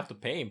 Like they have to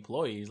pay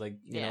employees. Like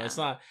you know, it's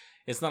not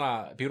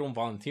a people don't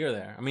volunteer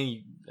there. I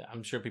mean,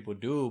 I'm sure people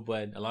do,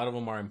 but a lot of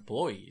them are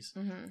employees.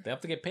 They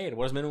have to get paid.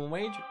 What is minimum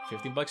wage?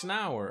 $15 an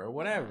hour or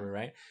whatever,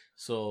 right?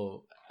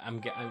 So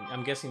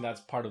I'm guessing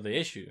that's part of the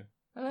issue.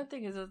 Another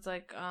thing is, it's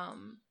like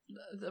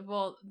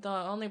the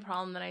only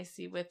problem that I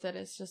see with it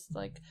is just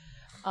like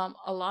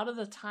a lot of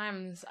the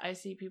times I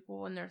see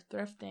people when they're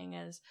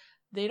thrifting is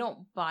they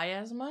don't buy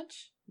as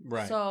much.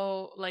 Right.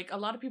 So like a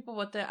lot of people,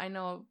 what I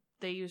know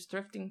they use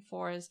thrifting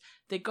for is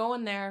they go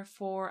in there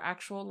for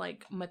actual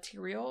like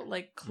material,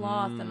 like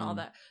cloth and all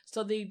that.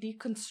 So they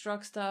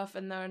deconstruct stuff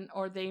and then,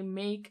 or they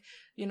make,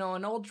 you know,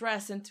 an old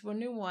dress into a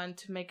new one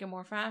to make it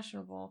more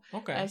fashionable.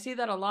 Okay. I see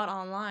that a lot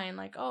online,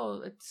 like,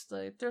 oh, it's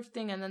the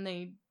thrifting, and then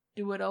they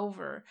do it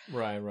over.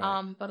 Right.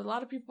 But a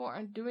lot of people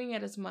aren't doing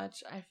it as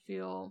much, I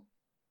feel,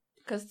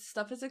 because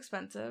stuff is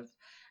expensive.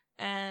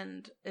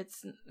 And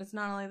it's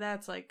not only that,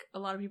 it's like a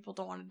lot of people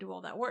don't want to do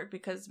all that work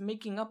because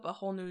making up a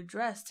whole new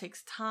dress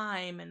takes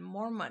time and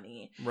more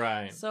money.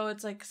 Right. So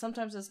it's like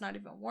sometimes it's not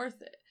even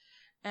worth it.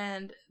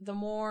 And the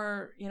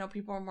more, you know,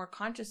 people are more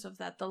conscious of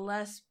that, the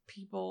less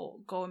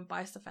people go and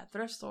buy stuff at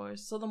thrift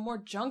stores. So the more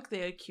junk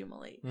they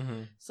accumulate.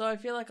 So I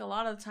feel like a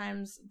lot of the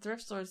times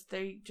thrift stores,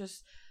 they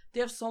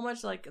have so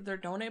much, like their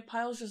donate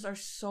piles just are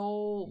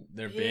so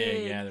they're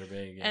big. Yeah, they're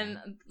big. Yeah. And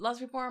lots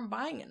of people aren't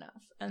buying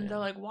enough. And they're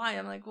like, why?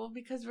 I'm like, well,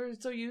 because we're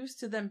so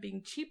used to them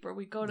being cheaper.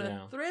 We go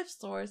to thrift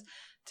stores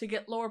to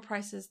get lower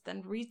prices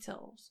than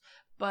retails.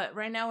 But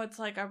right now it's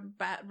like I'd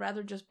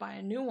rather just buy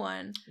a new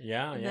one.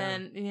 Yeah.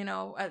 Than,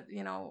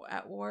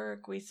 at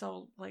work we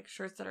sell like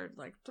shirts that are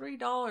like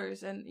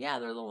 $3. And yeah,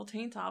 they're little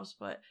tank tops,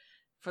 but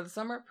for the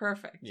summer,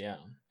 perfect. Yeah.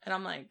 And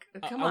I'm like,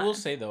 come on. I will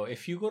say though,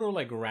 if you go to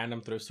like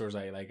random thrift stores,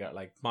 like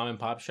mom and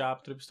pop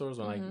shop thrift stores,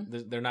 or like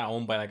they're not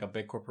owned by like a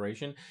big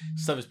corporation,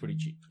 stuff is pretty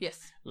cheap.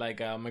 Yes. Like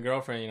my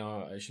girlfriend, you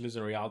know, she lives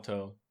in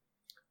Rialto,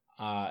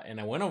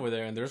 and I went over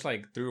there, and there's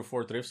like 3 or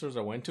 4 thrift stores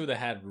I went to that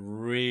had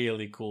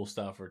really cool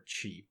stuff for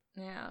cheap.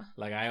 Yeah.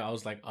 Like I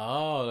was like,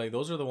 oh, like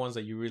those are the ones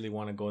that you really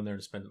want to go in there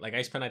and spend. Like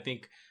I spent, I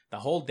think the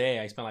whole day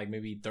I spent like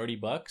maybe $30.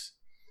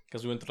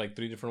 Because we went to like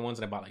 3 different ones,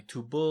 and I bought like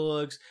 2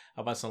 books.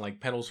 I bought some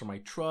like pedals for my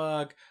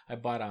truck. I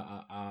bought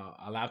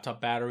a laptop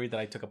battery that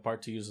I took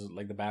apart to use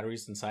like the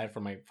batteries inside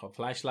for my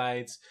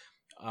flashlights.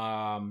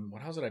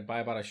 What else did I buy?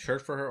 I bought a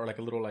shirt for her, or like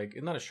a little like,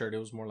 it's not a shirt. It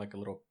was more like a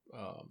little,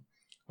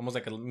 almost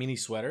like a mini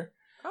sweater.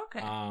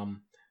 Okay.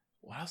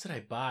 What else did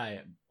I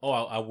buy? Oh,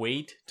 a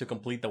weight to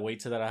complete the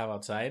weights that I have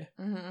outside.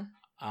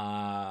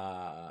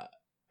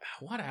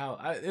 What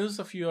else? It was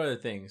a few other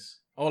things.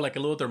 Oh, like a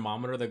little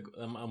thermometer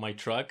on my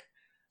truck.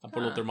 I put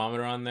a little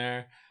thermometer on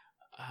there.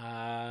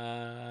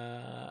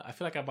 I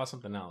feel like I bought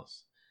something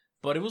else.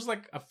 But it was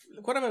like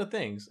quite a bit of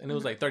things. And it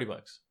was like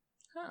 $30.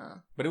 Huh.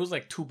 But it was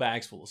like 2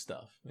 bags full of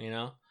stuff, you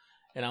know?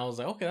 And I was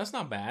like, okay, that's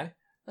not bad.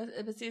 But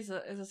see, it's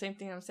the same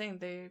thing I'm saying.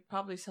 They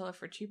probably sell it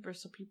for cheaper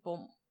so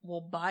people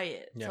will buy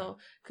it. Yeah. So,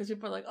 because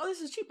people are like, oh,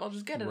 this is cheap. I'll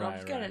just get it. I'll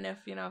just get it. And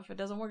if it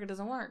doesn't work, it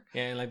doesn't work.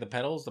 Yeah, and like the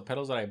pedals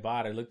that I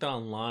bought, I looked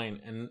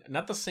online. And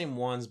not the same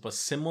ones, but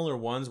similar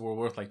ones were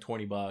worth like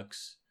 $20.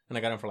 And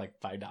I got them for like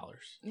 $5.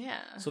 Yeah.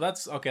 So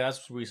that's okay.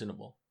 That's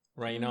reasonable,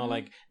 right? You know,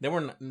 like they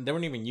weren't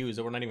even used.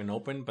 They were not even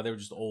open, but they were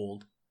just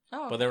old. Oh.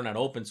 Okay. But they were not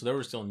open, so they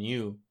were still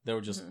new. They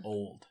were just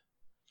old.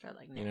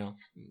 Like, you know,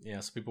 yeah.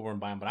 So people weren't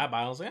buying, but I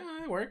bought. I was like,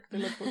 they work. They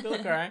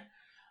look alright.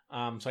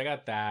 So I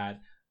got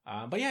that.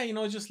 But yeah, you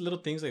know, it's just little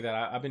things like that.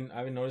 I've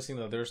been noticing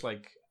that there's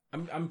like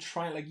I'm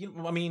trying, like, you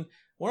know, I mean,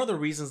 one of the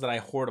reasons that I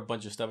hoard a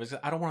bunch of stuff is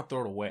I don't want to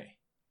throw it away.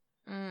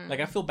 Like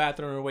I feel bad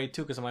throwing it away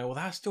too, because I'm like, well,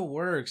 that still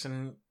works,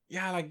 and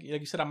yeah, like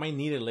you said, I might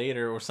need it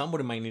later, or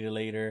somebody might need it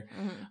later.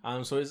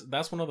 So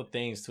that's one of the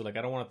things too. Like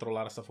I don't want to throw a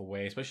lot of stuff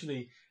away,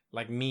 especially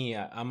like me.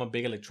 I'm a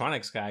big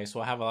electronics guy,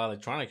 so I have a lot of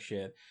electronic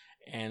shit,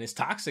 and it's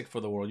toxic for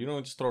the world. You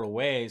don't just throw it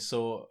away.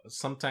 So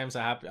sometimes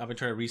I've been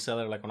trying to resell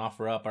it. Like on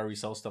OfferUp, I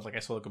resell stuff. Like I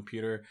sold a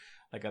computer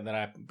like that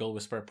I built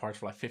with spare parts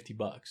for like $50.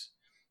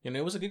 You know,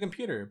 it was a good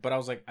computer, but I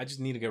was like, I just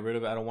need to get rid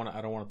of it. I don't want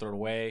to throw it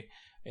away,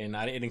 and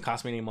it didn't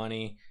cost me any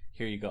money.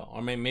 Here you go.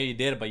 Or maybe it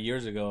did, but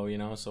years ago, you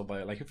know. So,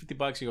 but like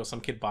 $50, you go.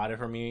 Some kid bought it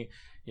for me.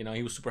 You know,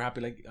 he was super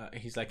happy. Like,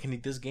 he's like, "Can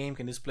this game?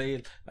 Can this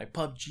play like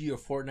PUBG or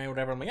Fortnite or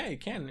whatever?" I'm like, "Yeah, you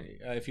can.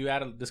 If you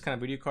add this kind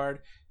of video card,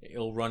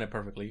 it'll run it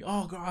perfectly."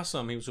 Oh,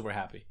 awesome! He was super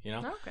happy. You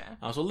know. Okay.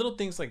 So little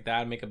things like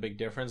that make a big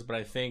difference. But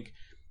I think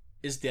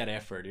it's that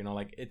effort. You know,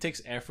 like it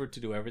takes effort to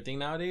do everything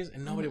nowadays,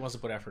 and nobody wants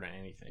to put effort in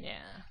anything. Yeah.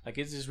 Like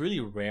it's just really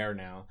rare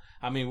now.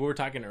 I mean, we were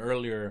talking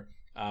earlier.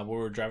 We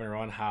were driving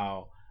around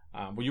how,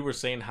 well, you were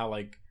saying how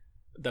like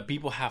the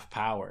people have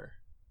power,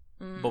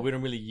 but we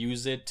don't really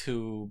use it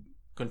to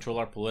control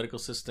our political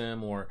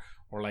system or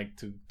like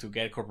to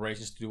get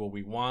corporations to do what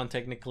we want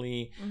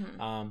technically.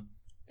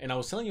 And I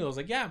was telling you, I was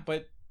like, yeah,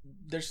 but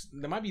there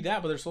might be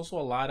that, but there's also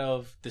a lot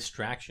of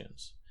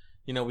distractions.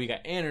 You know, we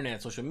got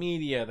internet, social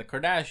media, the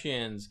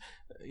Kardashians,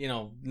 you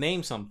know,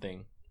 name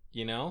something.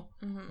 you know,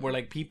 Mm-hmm. where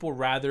like people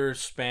rather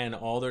spend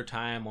all their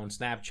time on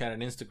Snapchat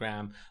and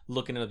Instagram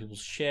looking at other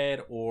people's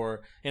shit,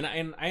 or and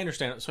I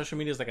understand social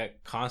media is like a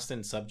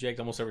constant subject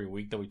almost every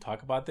week that we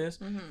talk about this,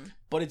 Mm-hmm.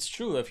 but it's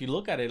true. If you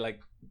look at it,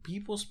 like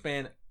people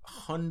spend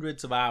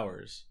hundreds of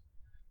hours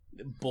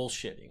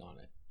bullshitting on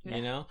it. Yeah.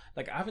 You know,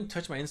 like I haven't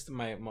touched my on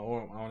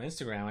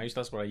Instagram.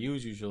 That's what I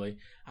use usually.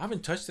 I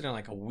haven't touched it in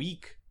like a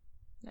week.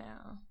 Yeah.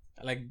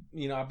 Like,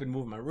 you know, I've been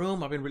moving my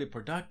room. I've been really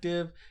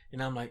productive,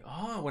 and I'm like,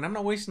 oh, when I'm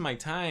not wasting my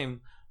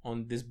time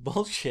on this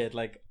bullshit,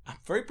 like I'm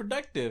very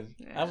productive.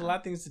 Yeah. I have a lot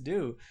of things to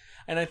do,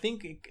 and I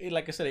think,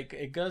 like I said,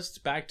 it goes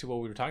back to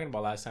what we were talking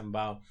about last time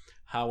about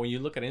how when you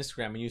look at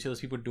Instagram and you see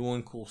those people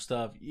doing cool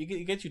stuff,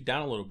 it gets you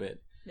down a little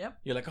bit. Yep.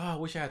 You're like, oh, I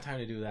wish I had time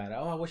to do that.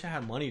 Oh, I wish I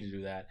had money to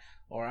do that,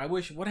 or I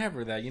wish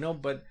whatever that, you know.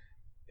 But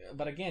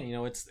again, you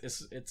know,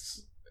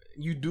 it's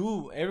you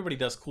do. Everybody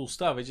does cool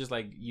stuff. It's just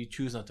like you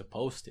choose not to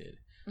post it.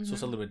 Mm-hmm. So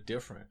it's a little bit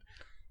different.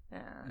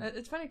 Yeah,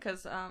 it's funny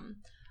because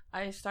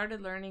I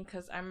started learning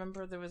because I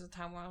remember there was a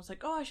time when I was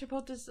like, oh, I should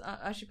post this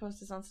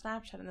on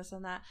Snapchat and this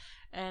and that,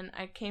 and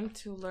I came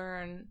to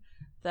learn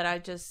that I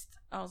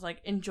was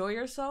like, enjoy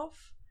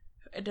yourself.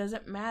 It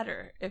doesn't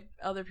matter if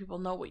other people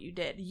know what you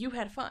did. You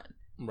had fun.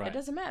 Right. It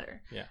doesn't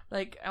matter. Yeah.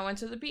 Like I went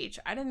to the beach.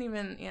 I didn't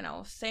even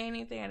say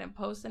anything. I didn't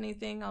post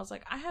anything. I was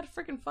like, I had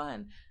freaking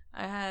fun.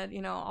 I had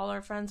all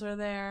our friends were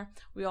there.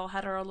 We all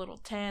had our little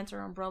tent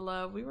or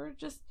umbrella.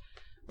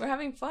 We're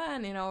having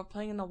fun, we're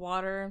playing in the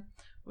water.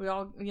 We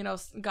all,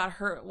 got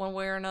hurt one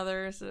way or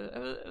another.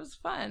 So it was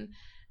fun.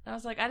 And I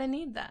was like, I didn't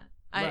need that.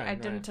 I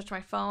didn't touch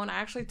my phone. I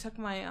actually took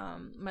my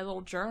my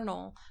little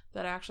journal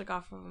that I actually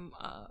got from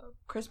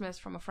Christmas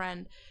from a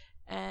friend.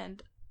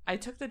 And I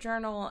took the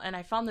journal and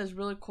I found this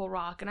really cool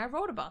rock. And I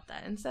wrote about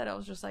that. Instead, I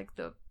was just like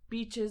the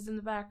beaches in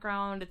the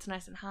background. It's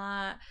nice and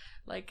hot.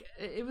 Like,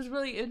 it was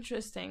really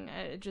interesting.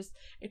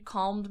 It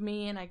calmed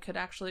me and I could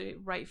actually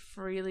write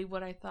freely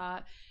what I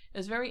thought. It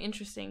was very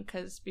interesting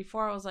because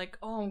before I was like,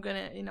 oh, I'm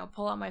going to,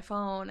 pull out my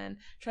phone and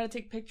try to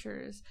take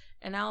pictures.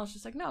 And now I was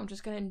just like, no, I'm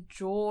just going to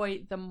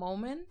enjoy the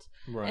moment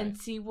and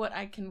see what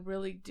I can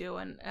really do.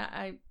 And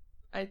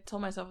I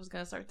told myself I was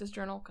going to start this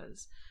journal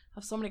because I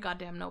have so many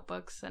goddamn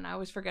notebooks and I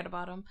always forget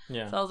about them.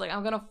 Yeah. So I was like,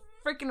 I'm going to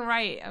freaking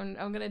write. I'm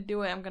going to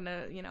do it. I'm going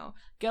to,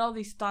 get all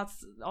these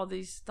thoughts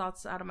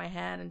out of my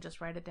head and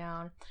just write it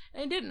down.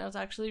 And I didn't. It was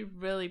actually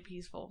really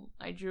peaceful.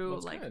 I drew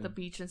the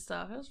beach and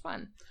stuff. It was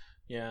fun.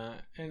 Yeah,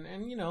 and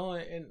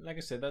and like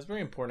I said, that's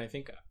very important. I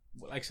think,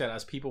 like I said,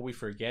 as people, we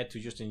forget to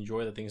just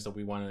enjoy the things that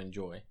we want to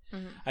enjoy.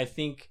 Mm-hmm. I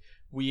think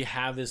we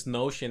have this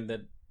notion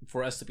that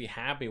for us to be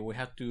happy, we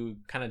have to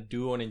kind of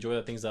do and enjoy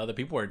the things that other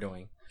people are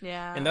doing.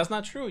 Yeah. And that's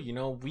not true.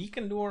 We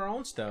can do our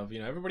own stuff.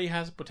 Everybody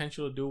has the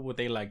potential to do what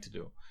they like to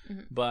do.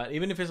 Mm-hmm. But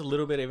even if it's a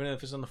little bit, even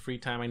if it's on the free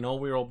time, I know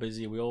we're all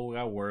busy. We all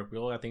got work. We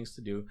all got things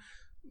to do.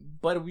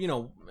 But,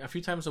 a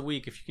few times a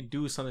week, if you can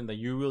do something that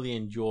you really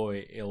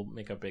enjoy, it'll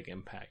make a big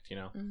impact,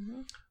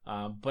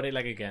 Mm-hmm. But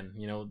again,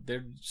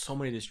 there's so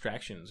many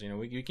distractions.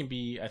 We can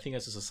be, I think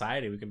as a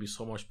society, we can be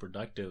so much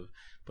productive,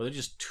 but there's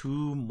just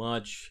too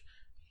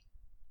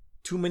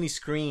many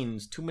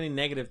screens, too many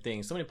negative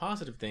things, so many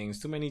positive things,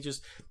 too many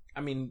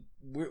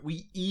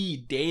we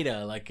eat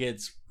data like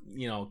it's,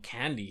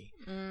 candy.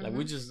 Mm-hmm.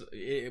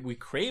 Like we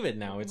crave it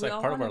now. It's like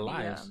part of our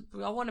lives.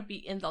 We all want to be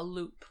in the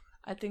loop.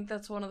 I think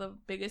that's one of the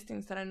biggest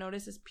things that I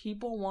notice is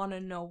people want to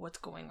know what's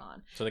going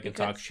on. So they can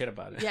talk shit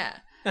about it. Yeah.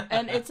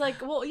 And it's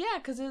like, well, yeah,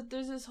 because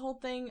there's this whole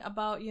thing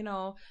about,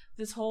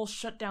 this whole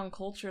shutdown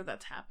culture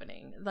that's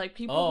happening. Like,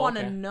 people want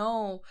to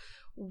know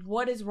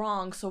what is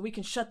wrong so we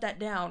can shut that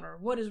down, or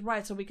what is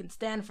right so we can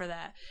stand for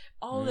that.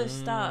 All this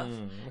stuff.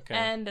 Okay.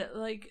 And,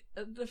 like,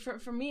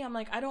 for me, I'm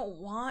like, I don't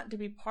want to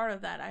be part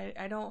of that.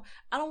 I don't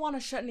want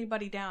to shut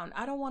anybody down.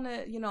 I don't want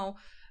to,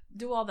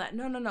 do all that.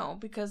 No,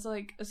 because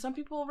like some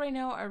people right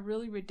now are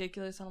really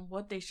ridiculous on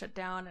what they shut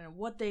down and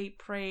what they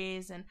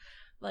praise, and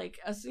like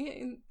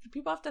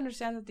people have to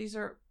understand that these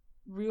are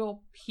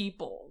real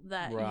people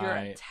that you're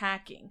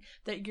attacking,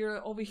 that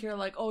you're over here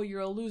like, oh, you're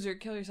a loser,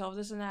 kill yourself,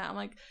 this and that. I'm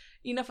like,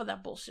 enough of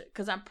that bullshit,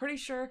 because I'm pretty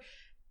sure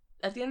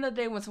at the end of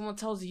the day, when someone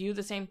tells you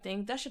the same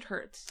thing, that shit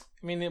hurts.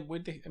 I mean,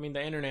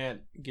 the internet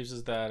gives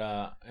us that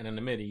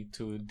anonymity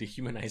to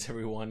dehumanize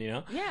everyone,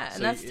 Yeah, so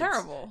and that's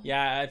terrible.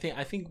 Yeah,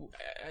 I think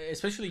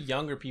especially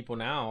younger people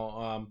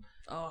now.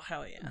 Oh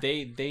hell yeah!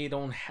 They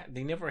don't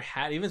they never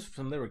had, even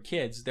when they were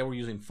kids, they were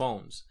using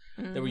phones.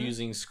 Mm-hmm. They were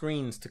using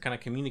screens to kind of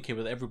communicate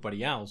with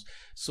everybody else.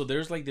 So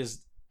there's like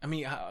this. I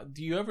mean,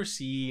 do you ever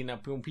see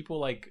when people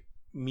like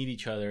meet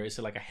each other? Is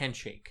it like a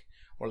handshake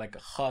or like a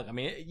hug? I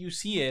mean, you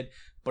see it,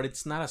 but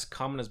it's not as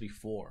common as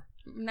before.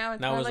 Now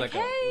it's like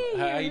hey,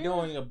 how you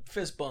doing? A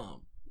fist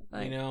bump,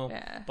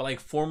 Yeah. But like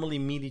formally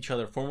meet each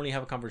other, formally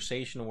have a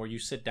conversation where you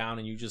sit down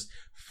and you just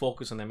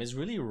focus on them. It's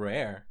really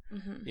rare,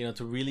 mm-hmm.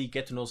 To really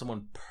get to know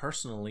someone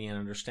personally and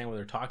understand what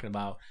they're talking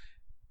about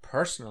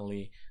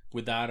personally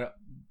without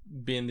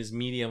being this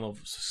medium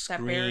of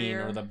screen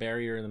or the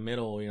barrier in the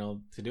middle,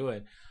 to do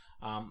it.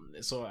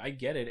 So I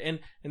get it, and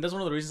that's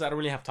one of the reasons I don't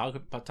really have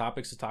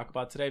topics to talk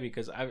about today,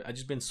 because I've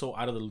just been so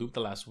out of the loop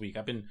the last week.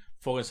 I've been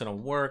focusing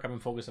on work. I've been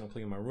focusing on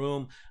cleaning my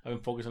room. I've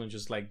been focusing on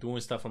just like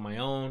doing stuff on my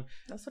own.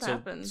 That's what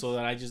happens. So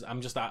that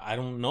I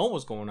don't know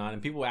what's going on,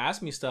 and people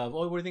ask me stuff.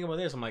 Oh, what do you think about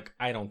this? I'm like,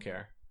 I don't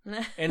care.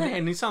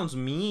 and it sounds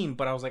mean,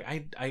 but I was like,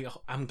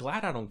 I'm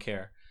glad I don't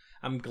care.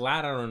 I'm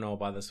glad I don't know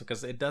about this,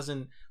 because it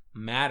doesn't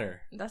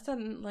matter. That's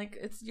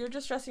you're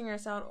just stressing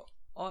yourself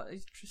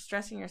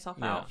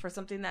out for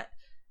something that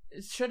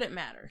shouldn't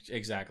matter.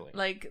 Exactly.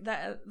 Like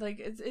that, like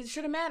it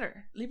shouldn't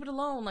matter. Leave it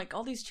alone. Like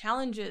all these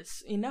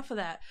challenges, enough of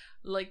that.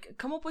 Like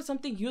come up with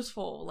something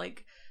useful.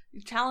 Like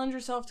challenge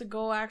yourself to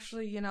go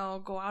actually,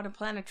 go out and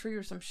plant a tree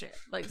or some shit.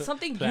 Like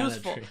something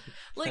useful.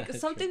 Like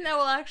something that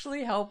will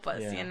actually help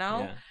us,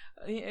 Yeah.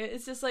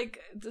 It's just like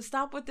to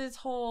stop with this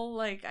whole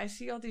like I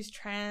see all these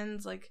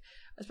trends, like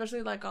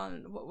especially like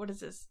on what is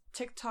this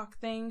TikTok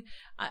thing.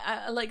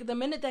 I like the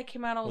minute that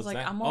came out, I was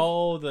like, I'm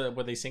all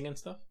where they sing and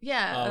stuff.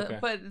 Yeah, okay.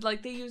 But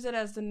like they use it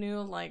as the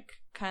new like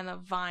kind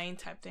of Vine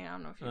type thing. I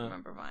don't know if you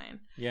remember Vine.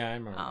 Yeah, I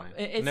remember Vine.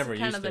 It's never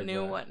kind of the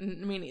new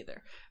one. Me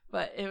neither.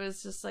 But it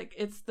was just like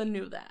it's the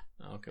new that.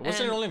 Okay, was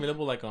it only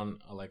available like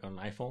on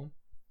iPhone?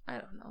 I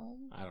don't know.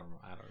 I don't know.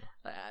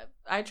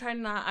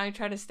 I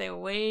try to stay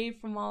away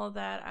from all of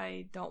that.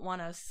 I don't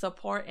want to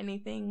support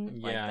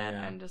anything like that.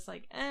 Yeah. I'm just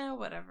like,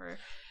 whatever.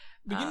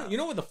 But you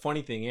know what the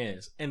funny thing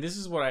is, and this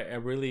is what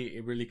it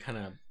really kind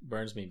of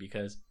burns me,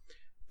 because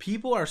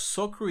people are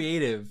so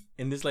creative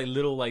in this like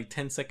little like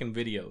 10-second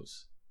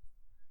videos.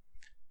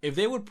 If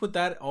they would put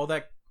all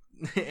that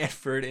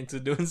effort into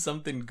doing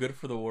something good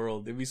for the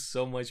world, it'd be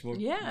so much more.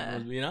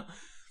 Yeah.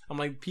 I'm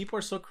like, people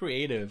are so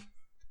creative,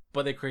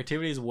 but their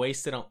creativity is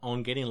wasted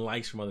on getting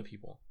likes from other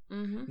people.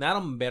 Mm-hmm. Not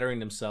on bettering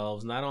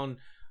themselves, not on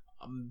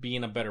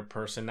being a better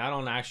person, not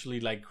on actually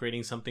like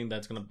creating something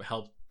that's gonna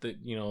help the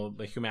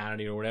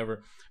humanity or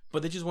whatever.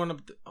 But they just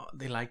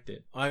they liked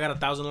it. Oh, I got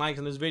 1,000 likes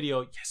on this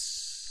video.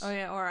 Yes. Oh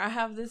yeah, or I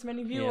have this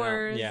many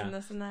viewers and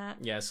this and that.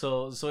 Yeah,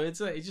 so it's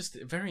just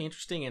very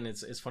interesting, and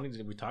it's funny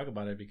that we talk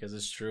about it because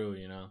it's true.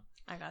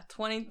 I got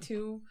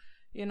 22.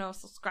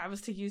 Subscribers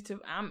to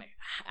YouTube.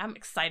 I'm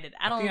excited.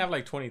 I think I have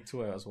like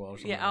 22 as well.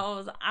 Yeah,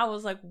 I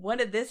was like, when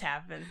did this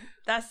happen?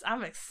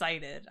 I'm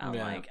excited. I'm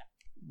like,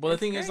 well, the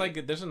thing is,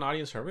 like, there's an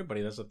audience for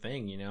everybody. That's the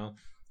thing,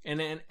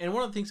 And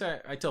one of the things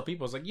I tell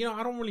people is like,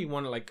 I don't really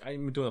want to, like,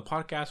 I'm doing a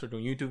podcast or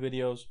doing YouTube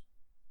videos.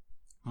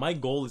 My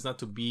goal is not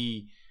to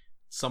be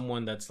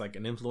someone that's like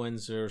an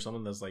influencer or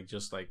someone that's like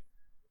just like,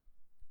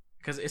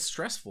 because it's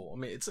stressful. I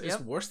mean, it's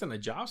worse than a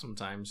job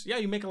sometimes. Yeah,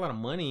 you make a lot of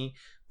money,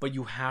 but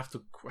you have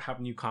to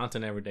have new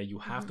content every day. You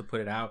have to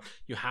put it out.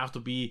 You have to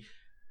be,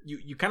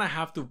 you kind of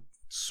have to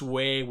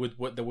sway with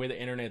the way the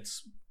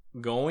internet's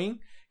going.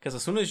 Because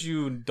as soon as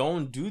you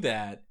don't do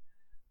that,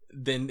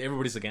 then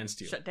everybody's against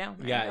you. Shut down.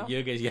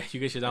 You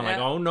get shut down. Like,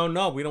 oh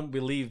no, we don't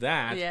believe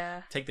that.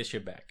 Yeah. Take this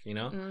shit back.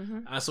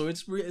 Mm-hmm. So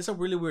it's a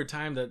really weird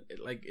time that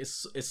like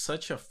it's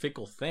such a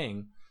fickle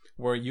thing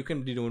where you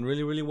can be doing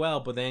really really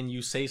well, but then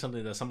you say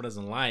something that somebody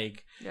doesn't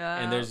like,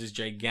 and there's this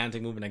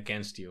gigantic movement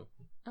against you.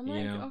 I'm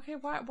like, okay,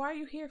 why are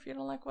you here if you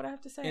don't like what I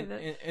have to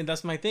say? And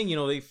that's my thing.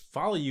 They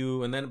follow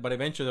you, but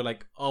eventually they're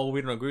like, oh,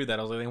 we don't agree with that.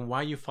 I was like, then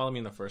why you follow me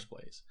in the first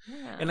place?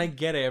 Yeah. And I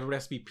get it. Everybody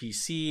has to be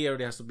PC.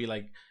 Everybody has to be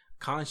like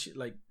conscious,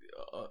 like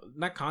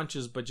not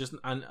conscious, but just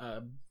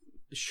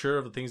sure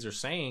of the things they're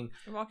saying.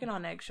 You're walking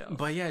on eggshells.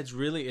 But yeah, it's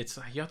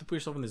you have to put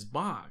yourself in this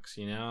box,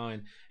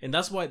 and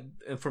that's what.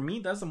 And for me,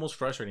 that's the most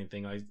frustrating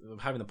thing. Like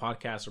having the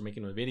podcast or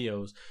making the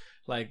videos.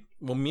 Like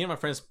when me and my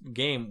friends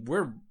game,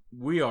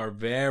 we are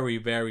very,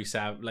 very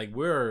savvy. Like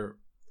we're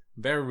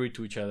very rude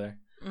to each other.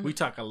 Mm-hmm. We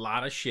talk a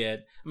lot of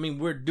shit. I mean,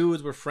 we're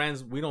dudes, we're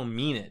friends. We don't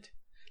mean it.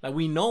 Like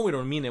we know we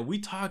don't mean it. We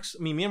talk.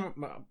 I mean, me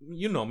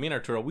and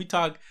Arturo. We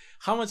talk.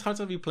 How much times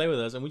have you played with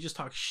us? And we just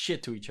talk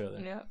shit to each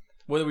other. Yeah.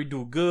 Whether we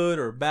do good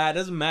or bad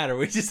doesn't matter.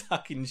 We're just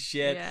talking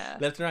shit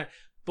left and right.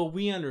 But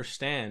we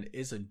understand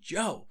it's a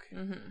joke.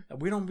 Mm-hmm.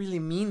 We don't really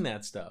mean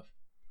that stuff.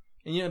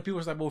 And people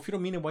are like, well, if you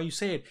don't mean it, why you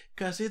say it?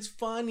 Because it's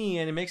funny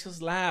and it makes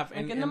us laugh.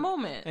 Like in the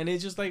moment. And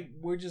it's just like,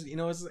 we're just,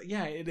 it's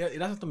it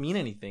doesn't have to mean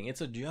anything.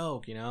 It's a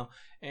joke,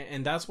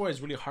 And that's why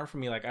it's really hard for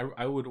me. Like,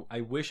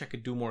 I wish I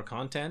could do more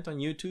content on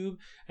YouTube,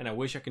 and I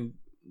wish I can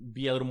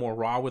be a little more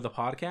raw with the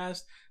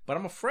podcast. But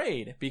I'm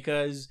afraid,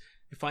 because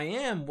if I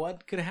am,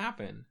 what could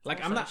happen?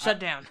 Like, I'm not shut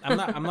down.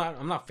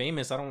 I'm not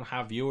famous. I don't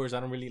have viewers.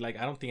 I don't really I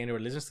don't think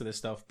anyone listens to this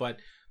stuff.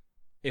 But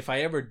if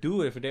I ever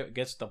do, if it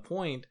gets to the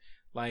point,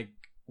 like,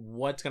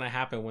 what's gonna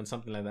happen when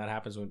something like that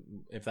happens?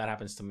 If that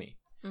happens to me,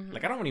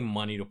 like I don't have any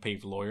money to pay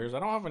for lawyers. I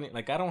don't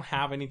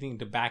have anything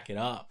to back it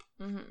up.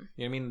 Mm-hmm. You know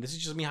what I mean? This is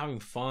just me having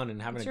fun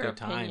and having a good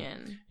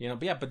opinion. time.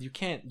 But but you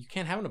can't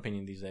have an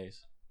opinion these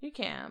days. You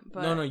can't.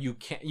 But no, you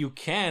can't. You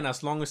can,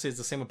 as long as it's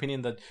the same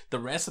opinion that the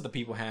rest of the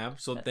people have.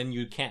 So then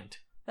you can't.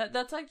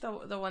 That's like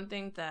the one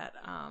thing that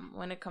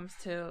when it comes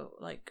to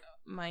like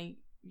my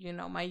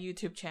my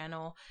YouTube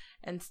channel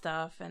and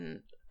stuff,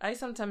 and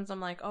I'm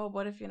like, oh,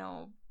 what if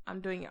I'm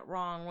doing it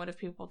wrong? What if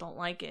people don't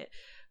like it?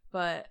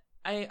 But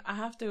I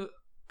have to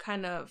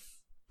kind of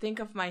think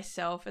of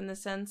myself in the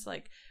sense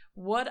like,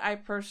 would I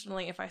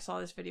personally, if I saw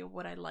this video,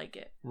 would I like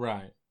it?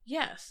 Right.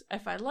 Yes.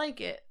 If I like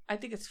it, I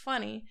think it's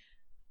funny,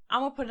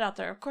 I'm gonna put it out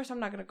there. Of course, I'm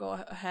not gonna go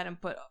ahead and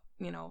put,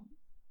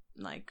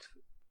 like,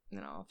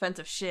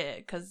 offensive shit,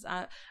 because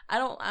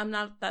I'm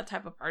not that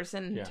type of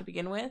person to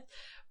begin with.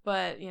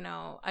 But,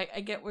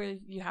 I get where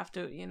you have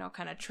to,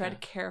 kind of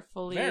tread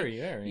carefully. Very,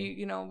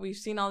 very. We've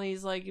seen all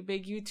these, like,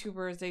 big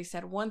YouTubers, they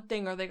said one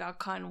thing or they got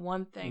caught in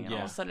one thing, and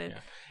all of a sudden,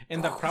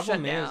 and the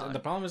problem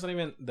is not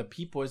even the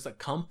people, it's the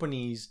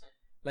companies.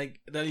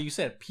 Like you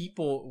said,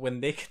 people, when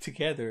they get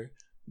together,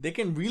 they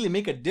can really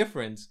make a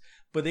difference,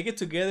 but they get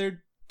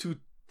together to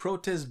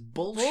protest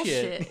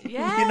bullshit.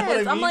 Yes. You know what I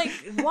mean? I'm like,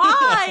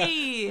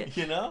 why?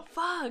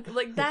 Fuck.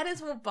 Like, that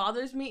is what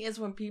bothers me, is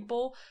when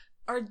people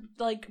are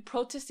like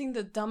protesting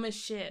the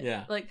dumbest shit.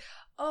 Yeah. Like,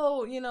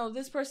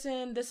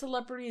 this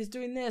celebrity is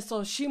doing this,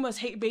 so she must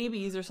hate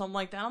babies or something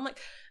like that. I'm like,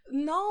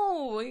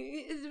 no,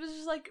 it was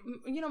just like,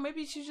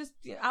 maybe she's just,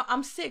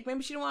 I'm sick.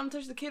 Maybe she don't want to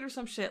touch the kid or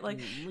some shit. Like,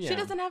 she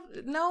doesn't have,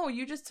 no,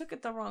 you just took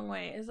it the wrong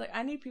way. It's like,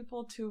 I need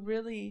people to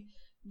really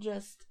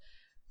just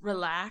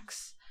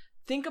relax.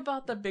 Think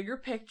about the bigger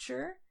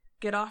picture.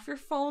 Get off your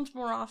phones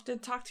more often.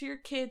 Talk to your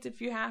kids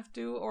if you have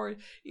to, or,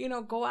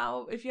 go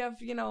out if you have,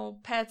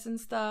 pets and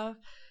stuff.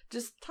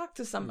 Just talk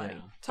to somebody.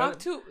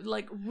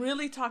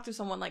 Really talk to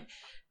someone. Like,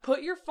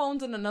 put your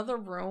phones in another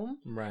room,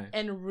 right,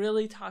 and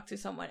really talk to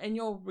someone, and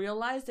you'll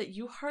realize that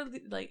you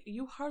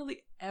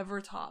hardly ever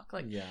talk.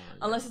 Like,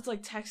 unless it's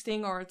like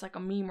texting or it's like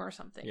a meme or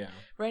something. Yeah.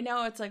 Right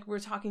now, it's like we're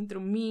talking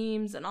through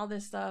memes and all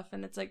this stuff,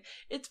 and it's like,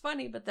 it's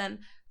funny, but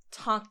then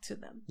talk to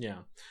them.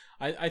 Yeah,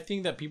 I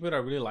think that people that I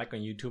really like on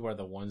YouTube are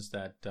the ones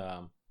that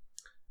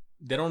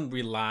they don't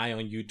rely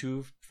on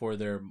YouTube for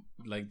their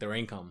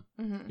income.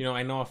 Mm-hmm.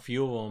 I know a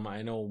few of them.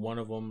 I know one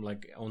of them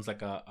owns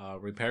a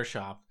repair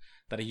shop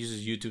that he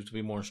uses YouTube to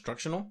be more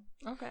instructional.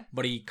 Okay.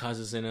 But he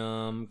cusses in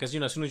them because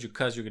as soon as you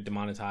cuss, you get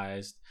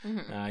demonetized.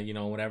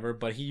 Mm-hmm. Whatever.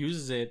 But he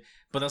uses it,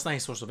 but that's not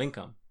his source of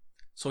income.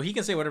 So he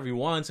can say whatever he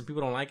wants, and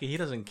people don't like it. He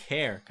doesn't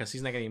care because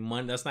he's not getting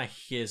money. That's not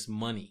his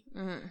money.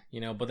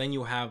 Mm-hmm. But then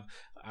you have,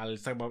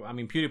 let's talk about,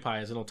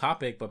 PewDiePie is an old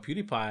topic, but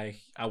PewDiePie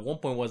at one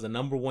point was the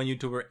number one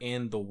YouTuber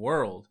in the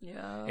world.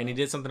 Yeah. And he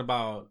did something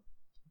about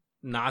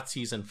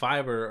Nazis and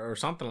Fiverr or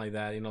something like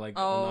that,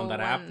 on that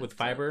app with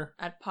Fiverr.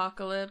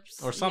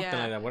 Apocalypse. Or something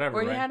like that, whatever.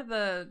 Or he right?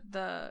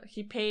 had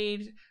he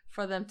paid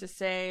for them to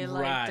say,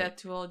 like, right, death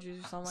to all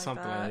Jews or something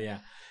like that. Like that, yeah.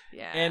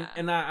 Yeah.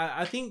 And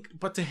I think,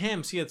 but to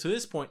him, to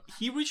this point,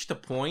 he reached a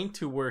point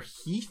to where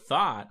he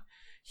thought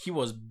he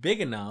was big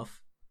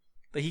enough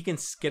that he can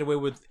get away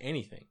with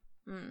anything.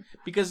 Mm.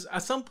 Because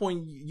at some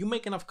point, you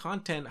make enough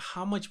content,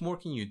 how much more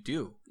can you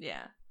do?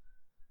 Yeah.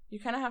 You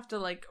kind of have to,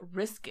 like,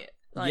 risk it.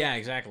 Like, yeah,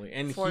 exactly.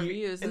 And for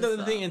views and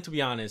the thing, and to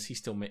be honest, he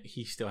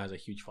still has a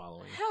huge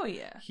following. Hell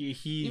yeah. He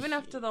even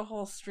after the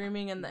whole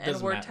streaming and the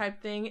N-word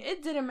type thing,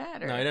 it didn't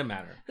matter. No, it didn't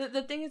matter.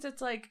 The thing is,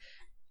 it's like,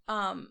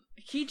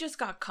 he just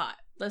got caught.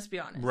 Let's be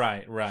honest.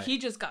 Right. He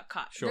just got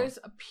caught. Sure. There's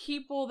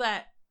people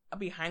that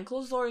behind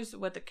closed doors,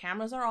 with the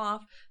cameras are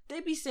off,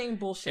 they be saying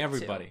bullshit.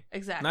 Everybody. Too.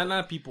 Exactly.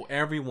 Not people.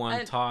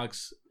 Everyone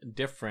talks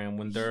different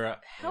when they're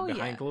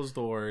behind closed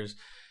doors.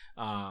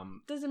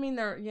 Doesn't mean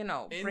they're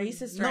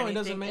racist or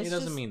anything. No, it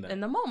doesn't mean that. In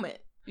the moment,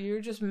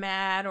 you're just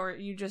mad, or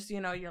you just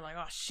you're like,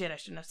 oh shit, I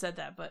shouldn't have said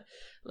that. But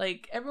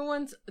like,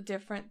 everyone's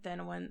different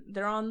than when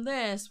they're on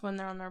this, when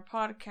they're on their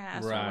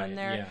podcast, or when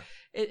they're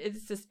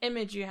it's this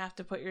image you have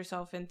to put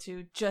yourself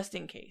into just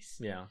in case.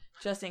 Yeah.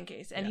 Just in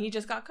case. And he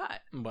just got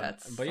caught.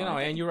 But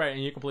and you're right,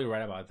 and you're completely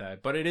right about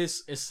that. But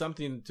it's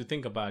something to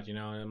think about, and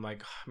I'm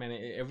like, oh, man,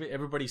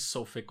 everybody's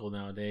so fickle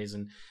nowadays,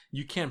 and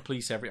you can't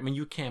please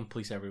you can't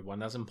please everyone.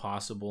 That's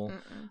impossible.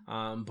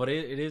 But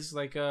it is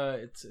like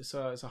it's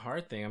a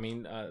hard thing.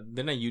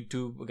 Then a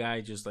YouTube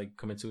guy just like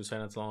committed suicide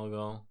not so long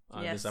ago.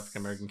 This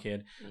African American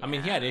kid.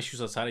 Yeah. He had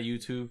issues outside of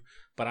YouTube,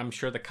 but I'm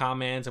sure the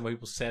comments and what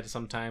people said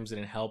sometimes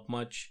didn't help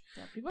much.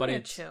 Yeah, people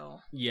need to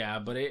chill. Yeah,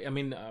 but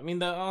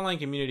the online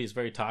community is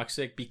very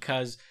toxic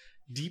because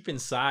deep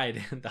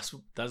inside, that's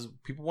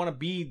people want to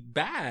be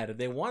bad.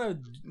 They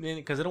want to,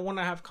 because they don't want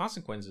to have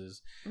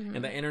consequences. Mm-hmm.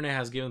 And the internet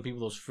has given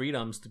people those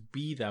freedoms to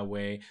be that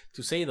way,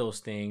 to say those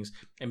things,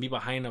 and be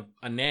behind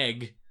an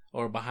egg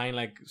or behind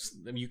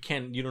you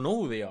don't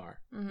know who they are.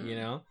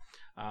 Mm-hmm.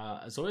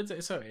 So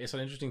it's an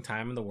interesting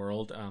time in the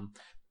world.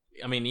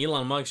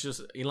 Elon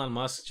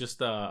Musk just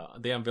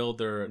they unveiled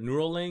their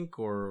Neuralink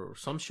or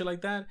some shit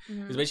like that.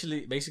 Mm-hmm.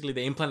 It's basically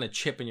they implant a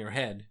chip in your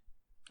head.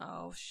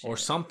 Oh shit! Or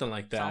something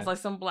like that. Sounds like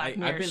some Black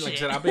Mirror shit. Like I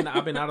said,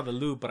 I've been out of the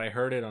loop, but I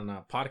heard it on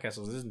a podcast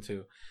I was listening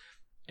to,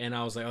 and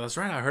I was like, oh, that's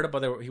right. I heard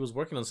about that. He was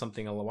working on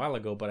something a while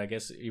ago, but I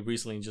guess he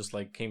recently just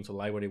came to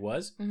light what it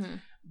was. Mm-hmm.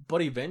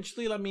 But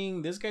eventually,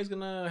 this guy's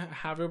gonna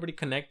have everybody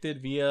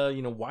connected via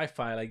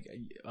Wi-Fi.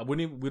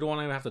 We don't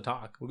want to have to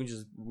talk. We can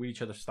just read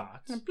each other's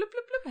thoughts. Bloop, bloop,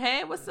 bloop.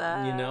 Hey, what's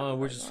up? You know, and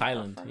we're just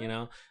silent. You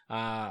know,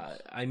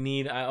 I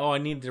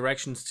need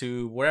directions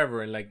to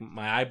wherever. And like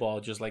my eyeball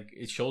just like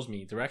it shows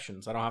me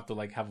directions. I don't have to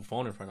like have a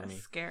phone in front of me.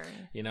 Scary.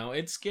 You know,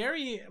 it's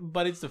scary,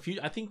 but it's the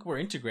future. I think we're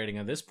integrating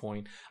at this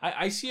point.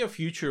 I see a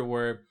future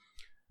where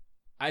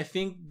I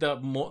think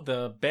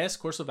the best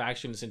course of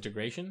action is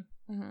integration.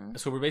 Mm-hmm.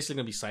 So we're basically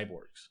gonna be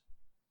cyborgs.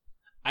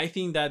 I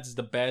think that's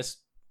the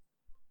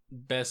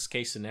best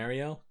case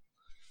scenario.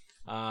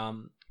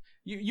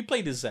 You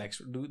play Deus Ex,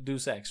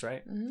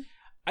 right? Mm-hmm.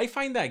 I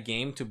find that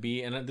game to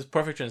be, and this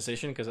perfect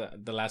transition because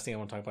the last thing I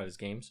want to talk about is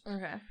games.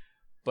 Okay.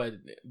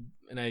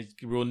 And I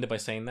ruined it by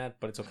saying that,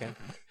 but it's okay.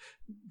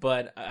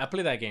 But I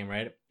play that game,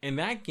 right? In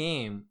that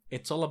game,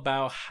 it's all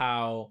about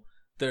how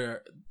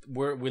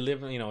we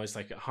live. You know, it's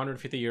like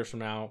 150 years from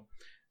now.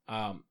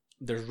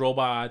 There's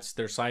robots,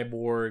 there's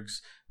cyborgs,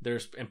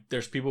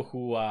 there's people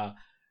who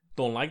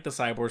don't like the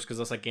cyborgs because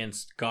that's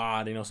against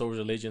God, you know, so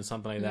religion,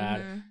 something like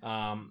that.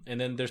 Mm-hmm. And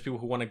then there's people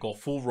who want to go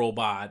full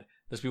robot.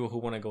 There's people who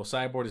want to go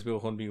cyborg. There's people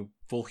who want to be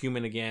full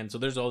human again. So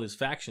there's all these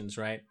factions,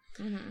 right?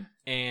 Mm-hmm.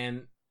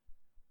 And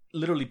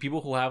literally,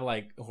 people who are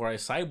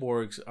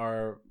cyborgs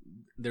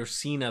they're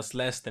seen as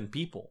less than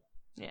people.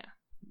 Yeah.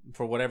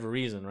 For whatever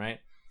reason, right?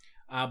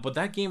 But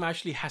that game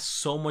actually has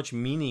so much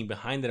meaning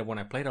behind it. When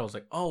I played it, I was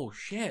like, oh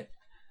shit,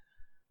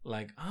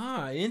 like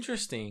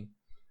interesting.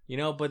 You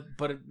know, but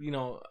you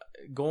know,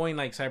 going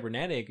like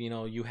cybernetic, you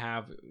know, you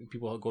have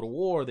people who go to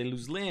war, they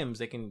lose limbs,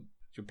 they can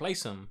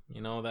replace them.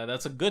 You know,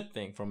 that's a good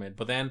thing from it.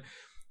 But then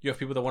you have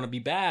people that want to be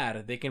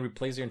bad, they can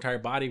replace their entire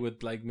body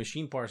with like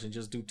machine parts and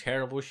just do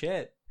terrible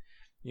shit.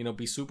 You know,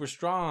 be super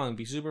strong,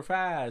 be super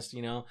fast.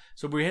 You know,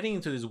 so we're heading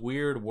into this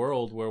weird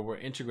world where we're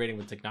integrating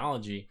with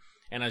technology,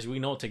 and as we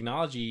know,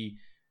 technology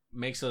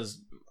makes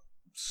us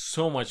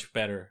so much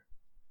better.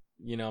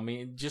 You know, I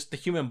mean, just the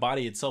human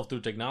body itself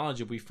through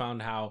technology, we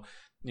found how,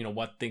 you know,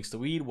 what things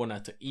to eat, what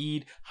not to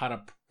eat, how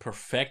to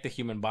perfect the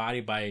human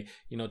body by,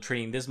 you know,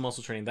 training this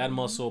muscle, training that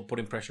muscle,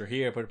 putting pressure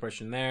here, putting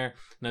pressure in there,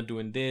 not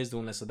doing this,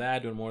 doing less of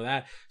that, doing more of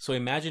that. So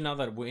imagine now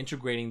that we're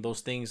integrating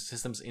those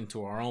systems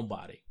into our own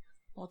body.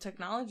 Well,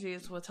 technology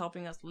is what's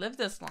helping us live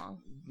this long.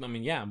 I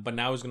mean, yeah, but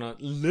now it's going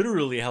to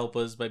literally help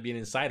us by being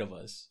inside of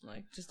us.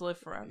 Like, just live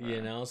forever.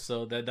 You know,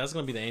 so that's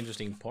going to be the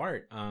interesting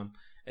part.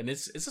 And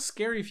it's a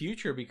scary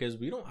future because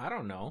I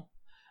don't know.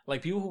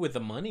 Like, people who with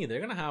the money, they're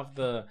going to have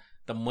the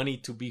money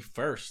to be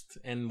first.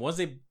 And once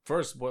they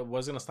first,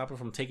 what's going to stop them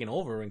from taking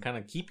over and kind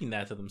of keeping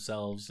that to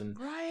themselves and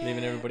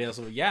leaving everybody else?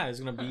 Yeah, it's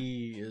going to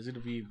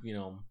be, you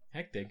know,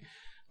 hectic.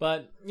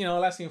 But, you know,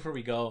 last thing before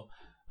we go,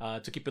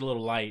 to keep it a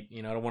little light,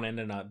 you know, I don't want to end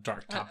on a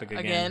dark topic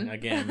again.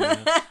 You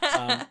know?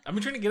 I've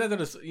been trying to get at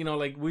this, you know,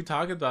 like we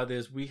talk about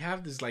this, we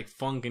have this like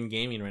funk in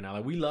gaming right now.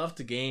 Like we love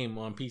to game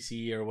on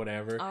PC or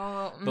whatever,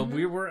 but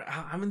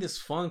I'm in this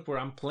funk where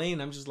I'm playing.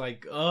 I'm just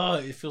like,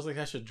 it feels like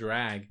I should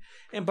drag.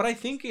 But I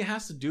think it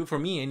has to do, for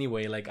me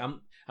anyway, like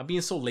I'm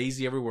being so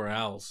lazy everywhere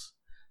else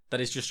that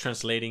it's just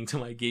translating to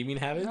my gaming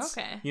habits.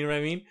 Okay. You know what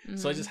I mean? Mm-hmm.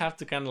 So I just have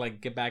to kind of like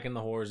get back in the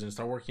horse and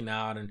start working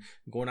out and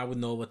going out with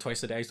Nova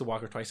twice a day. I used to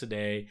walk her twice a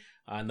day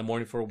in the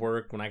morning for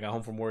work. When I got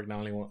home from work, now I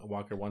only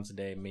walk her once a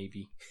day,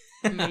 maybe.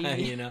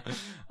 You know?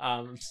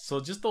 So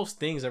just those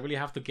things, I really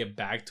have to get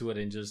back to it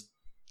and just,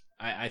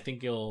 I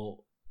think it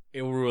will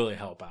really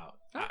help out.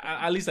 Okay.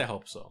 At least I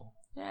hope so.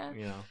 Yeah.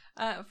 You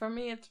know? For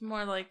me, it's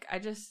more like, I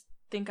just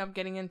think I'm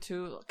getting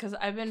into, because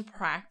I've been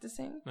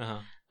practicing.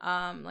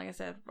 Like I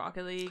said,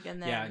 Rocket League,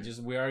 and then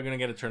we are gonna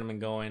get a tournament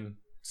going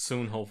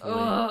soon, hopefully.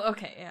 Oh,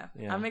 okay,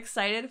 yeah. I'm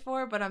excited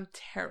for it, but I'm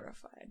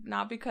terrified.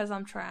 Not because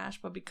I'm trash,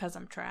 but because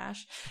I'm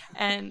trash,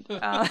 and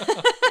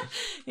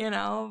you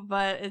know.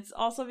 But it's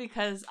also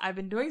because I've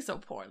been doing so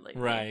poorly.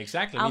 Right,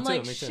 exactly. I'm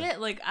like,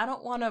 shit. Like, I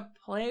don't want to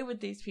play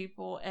with these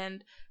people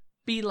and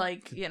be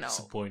like, you know,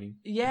 disappointing.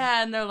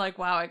 Yeah, and they're like,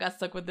 wow, I got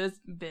stuck with this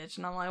bitch,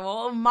 and I'm like,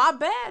 well, my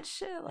bad,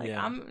 shit. Like,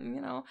 I'm, you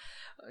know,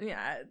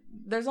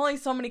 there's only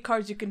so many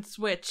cars you can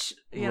switch,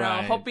 you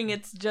know, hoping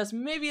it's just,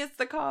 maybe it's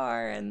the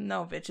car, and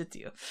no, bitch, it's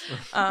you.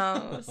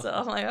 So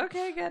I'm like,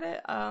 okay, I get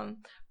it.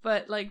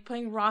 But like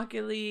playing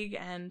Rocket League,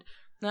 and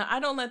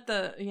I don't let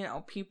the, you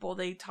know, people,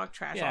 they talk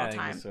trash all the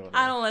time.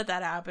 I don't let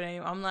that happen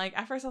anymore. I'm like,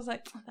 at first I was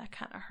like, that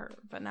kind of hurt.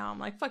 But now I'm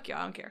like, fuck you,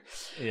 I don't care.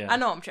 Yeah. I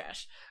know I'm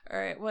trash. All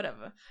right,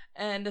 whatever.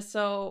 And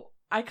so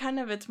I kind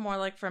of, it's more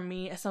like for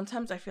me,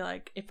 sometimes I feel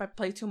like if I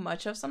play too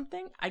much of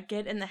something, I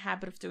get in the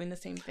habit of doing the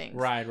same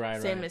things.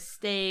 Same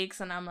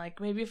mistakes. And I'm like,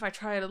 maybe if I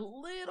try it a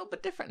little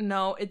bit different.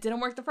 No, it didn't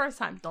work the first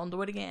time. Don't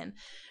do it again.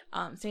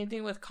 Same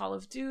thing with Call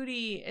of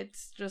Duty.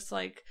 It's just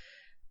like,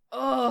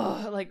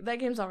 oh, like that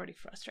game's already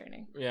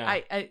frustrating.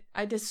 Yeah.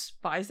 I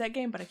despise that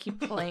game, but I keep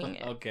playing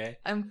it. Okay.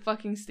 I'm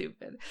fucking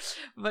stupid.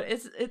 But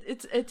it's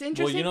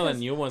interesting. Well, you know the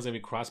new one's gonna be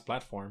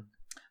cross-platform.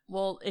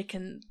 Well, it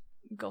can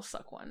go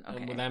suck one.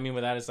 Okay. What I mean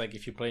with that is like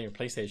if you play on your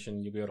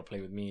PlayStation, you'll be able to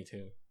play with me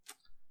too.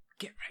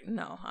 Get right.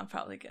 No, I'll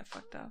probably get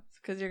fucked up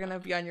because you're gonna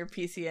be on your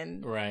PC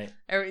and right.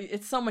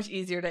 It's so much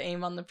easier to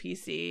aim on the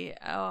PC.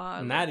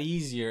 Not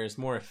easier. It's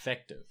more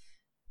effective.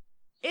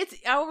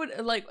 I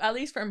would like, at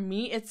least for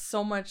me, it's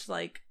so much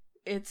like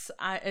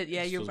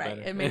Yeah, you're right.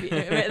 better. It maybe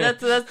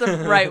that's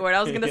the right word.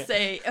 I was gonna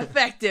say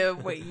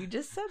effective. Wait, you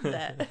just said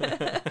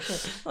that.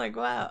 Like,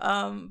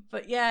 wow.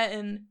 But yeah,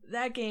 in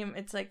that game,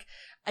 it's like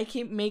I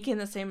keep making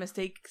the same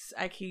mistakes.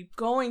 I keep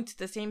going to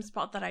the same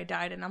spot that I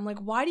died, and I'm like,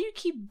 why do you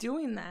keep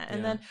doing that?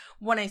 And then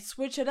when I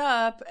switch it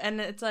up, and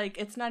it's like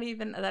it's not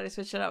even that I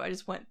switched it up. I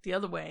just went the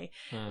other way.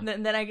 And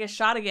then I get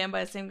shot again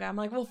by the same guy. I'm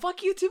like, well,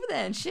 fuck you too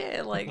then.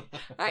 Shit. Like,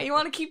 all right, you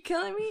want to keep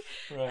killing me?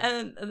 Right.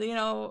 And you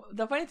know,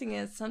 the funny thing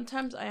is,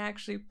 sometimes I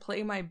actually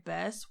play my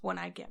best when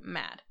I get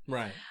mad.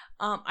 Right.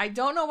 I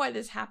don't know why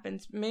this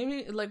happens.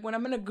 Maybe like when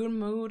I'm in a good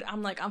mood,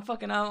 I'm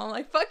fucking up. I'm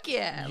like, fuck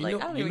yeah. I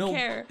don't even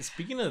care.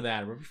 Speaking of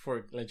that, right before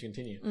I let you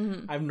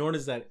continue, I've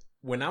noticed that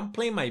when I'm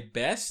playing my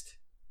best,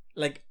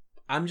 like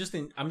I'm just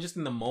in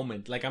the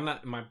moment. Like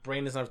my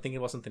brain is not thinking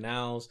about something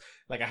else.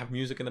 Like I have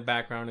music in the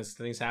background and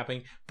things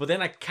happening. But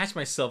then I catch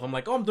myself. I'm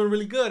like, oh, I'm doing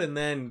really good. And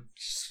then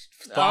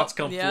thoughts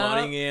come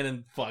flooding in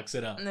and fucks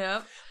it up.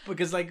 Yeah.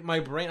 Because like my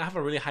brain, I have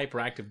a really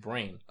hyperactive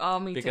brain. Oh,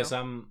 me because too.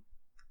 I'm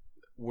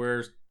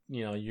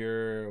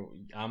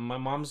my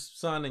mom's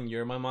son and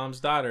you're my mom's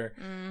daughter.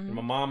 And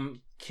my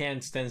mom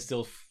can't stand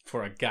still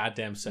for a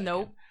goddamn second.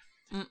 Nope.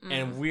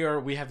 And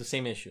we have the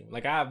same issue.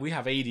 Like we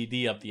have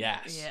ADD up the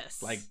ass.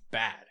 Yes. Like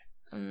bad.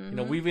 You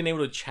know, we've been able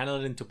to channel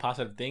it into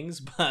positive things,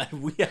 but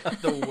we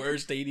have the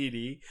worst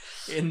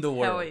ADD in the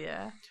world. Hell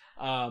yeah.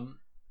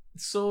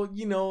 So,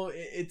 you know,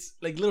 it's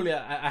like literally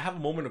I have a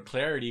moment of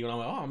clarity when I'm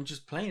like, oh, I'm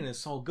just playing, it's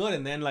so good.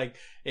 And then like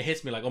it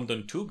hits me like, oh, I'm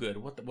doing too good.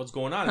 What's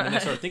going on? And then I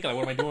start thinking like,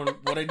 what am I doing?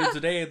 What I did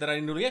today that I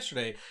didn't do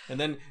yesterday? And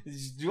then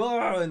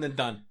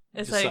done.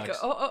 It's like, sucks.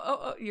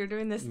 Oh, you're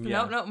doing this.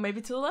 Yeah. No,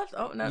 maybe to the left.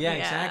 Oh, no. Yeah,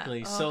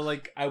 exactly. Oh. So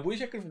like, I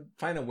wish I could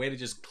find a way to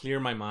just clear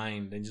my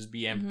mind and just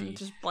be empty.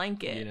 Just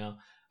blank it. You know,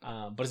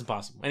 but it's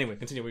impossible. Anyway,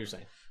 continue what you're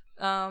saying.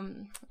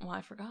 Well,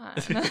 I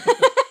forgot.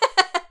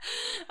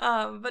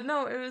 But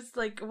no, it was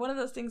like one of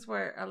those things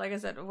where, like I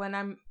said, when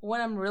I'm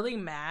really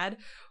mad,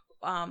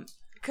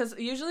 because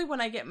usually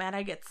when I get mad,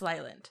 I get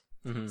silent.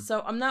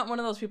 So I'm not one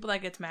of those people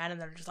that gets mad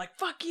and they're just like,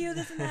 fuck you,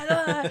 this and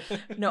that.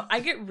 No, I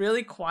get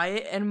really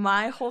quiet and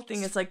my whole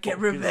thing is like, get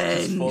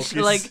revenge.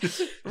 Like,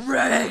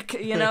 wreck.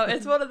 You know,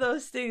 it's one of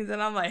those things.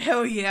 And I'm like,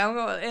 hell yeah, I'm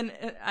going.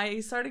 And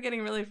I started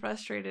getting really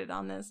frustrated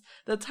on this.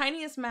 The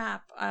tiniest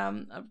map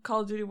of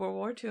Call of Duty World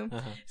War II,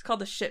 it's called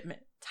the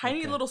Shipment.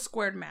 Tiny little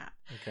squared map.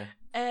 Okay.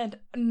 And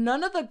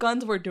none of the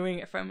guns were doing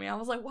it for me. I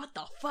was like, what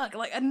the fuck?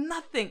 Like,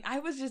 nothing. I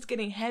was just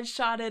getting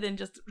headshotted and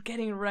just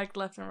getting wrecked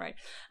left and right.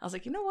 I was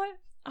like, you know what?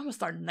 I'm gonna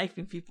start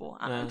knifing people.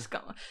 I'm just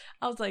gonna.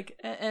 I was like,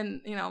 and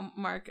you know,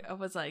 Mark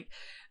was like,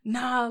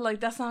 nah, like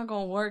that's not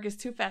gonna work. It's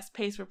too fast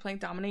paced. We're playing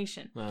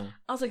domination. I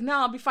was like,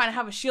 nah, I'll be fine. I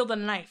have a shield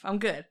and a knife. I'm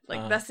good.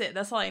 Like that's it.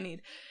 That's all I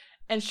need.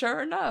 And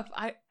sure enough,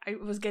 I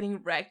was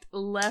getting wrecked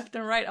left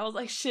and right. I was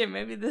like, shit,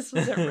 maybe this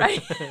wasn't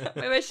right.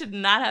 Maybe I should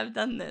not have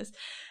done this.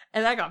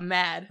 And I got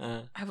mad.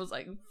 I was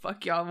like,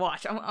 fuck y'all,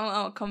 watch. I'm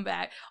gonna come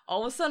back.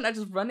 All of a sudden, I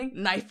just running,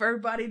 knife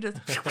everybody, just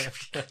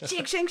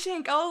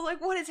shank. I was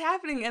like, what is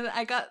happening? And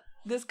I got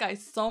this guy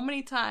so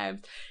many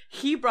times.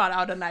 He brought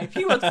out a knife.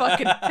 He was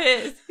fucking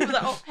pissed. He was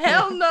like, oh,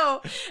 hell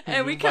no.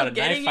 And we kept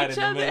getting each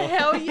other.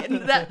 Hell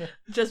yeah.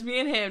 Just me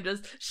and him,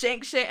 just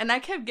shank. And I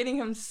kept getting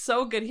him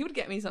so good. He would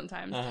get me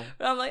sometimes.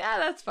 But I'm like,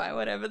 that's fine,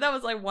 whatever. That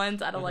was like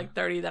once out of like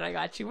 30 that I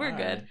got you. We're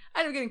good.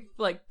 I ended up getting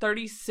like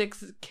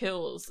 36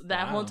 kills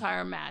that whole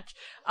entire match.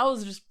 I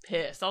was just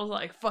pissed. I was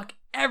like, fuck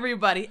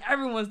everybody.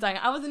 Everyone's dying.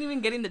 I wasn't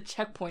even getting the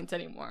checkpoints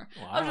anymore.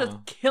 I was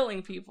just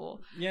killing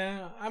people.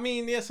 Yeah. I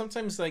mean, yeah,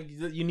 sometimes like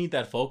you need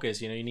that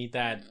focus, you know, you need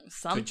that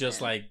to just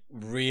like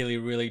really,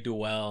 really do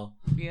well.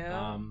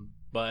 Yeah.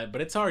 But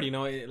it's hard, you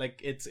know,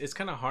 it's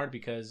kind of hard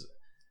because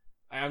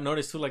I've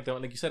noticed too, like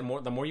you said,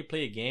 the more you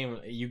play a game,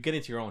 you get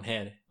into your own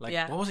head.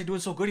 Like, what was I doing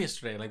so good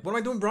yesterday? Like, what am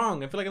I doing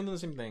wrong? I feel like I'm doing the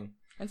same thing.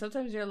 And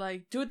sometimes you're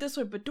like, do it this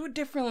way, but do it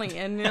differently.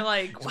 And you're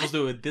like, what? Supposed to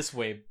do it this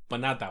way,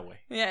 but not that way.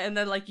 Yeah, and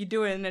then like you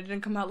do it and it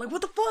didn't come out. Like,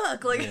 what the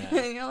fuck? Like,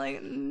 and you're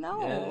like,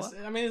 no.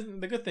 Yeah, I mean,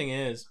 the good thing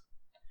is,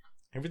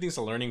 everything's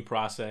a learning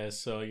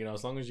process. So, you know,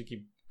 as long as you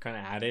keep kind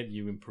of at it,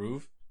 you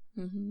improve.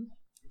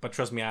 But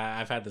trust me,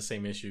 I've had the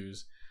same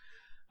issues.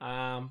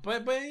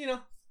 But you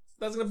know,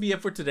 that's gonna be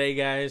it for today,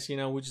 guys. You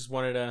know, we just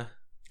wanted to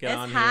get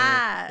on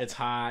here. It's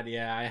hot.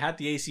 Yeah, I had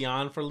the AC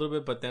on for a little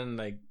bit, but then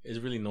like it's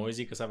really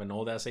noisy because I have an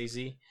old ass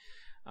AC.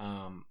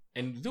 And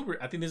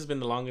I think this has been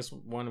the longest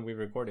one we've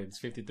recorded. It's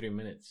 53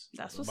 minutes.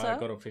 That's what's up.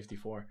 Go to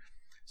 54.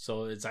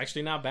 So it's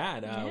actually not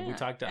bad. We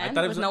talked. I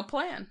thought it was no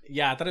plan.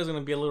 Yeah, I thought it was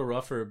gonna be a little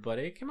rougher, but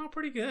it came out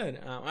pretty good.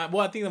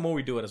 Well, I think the more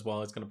we do it as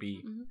well, it's gonna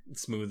be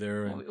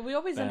smoother. And we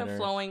always end up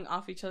flowing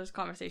off each other's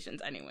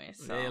conversations anyway.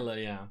 So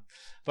yeah.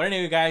 But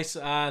anyway, guys,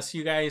 see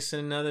you guys in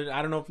another.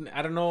 I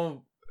don't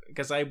know,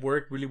 because I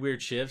work really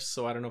weird shifts,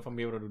 so I don't know if I'm gonna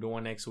be able to do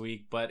one next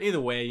week. But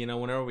either way, you know,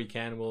 whenever we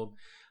can, we'll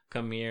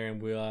come here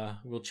and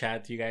we'll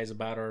chat to you guys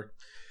about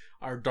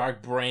our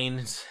dark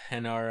brains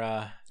and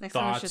our next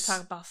thoughts. time we should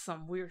talk about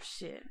some weird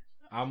shit.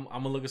 I'm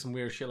gonna look at some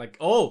weird shit. Like,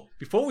 oh,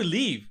 before we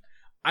leave,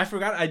 I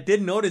forgot. I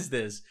did notice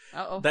this.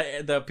 Uh-oh.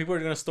 That the people are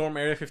gonna storm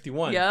Area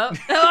 51. Yep.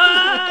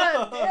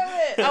 Ah,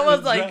 damn it! I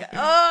was like,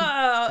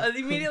 oh!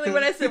 Immediately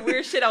when I said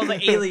weird shit, I was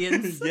like,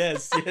 aliens.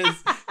 yes.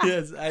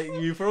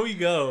 Before we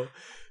go,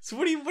 so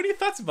what are your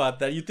thoughts about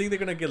that? You think they're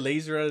gonna get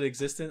laser out of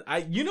existence?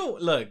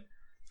 Look,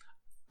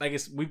 I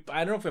guess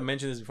I don't know if I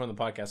mentioned this before on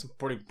the podcast.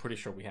 I'm pretty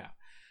sure we have.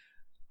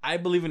 I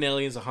believe in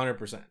aliens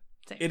 100%.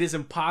 It is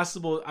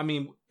impossible. I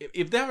mean,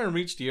 if they haven't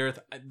reached the Earth,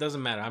 it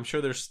doesn't matter. I'm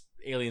sure there's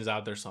aliens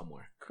out there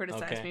somewhere.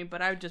 Criticize me,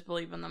 but I would just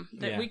believe in them.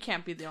 Yeah. We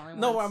can't be the only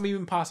ones. No, I mean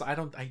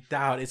impossible. I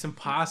doubt it's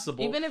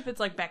impossible. Even if it's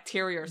like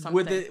bacteria or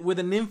something. With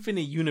an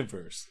infinite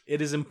universe,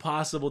 it is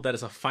impossible that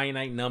it's a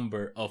finite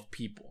number of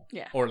people.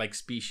 Yeah. Or like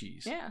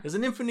species. Yeah. There's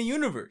an infinite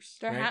universe.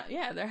 There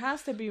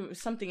has to be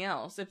something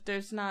else. If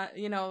there's not,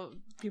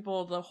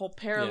 people, the whole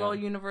parallel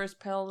universe,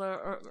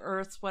 parallel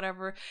Earths,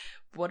 whatever.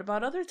 What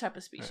about other type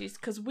of species?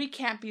 Because we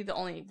can't be the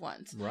only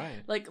ones.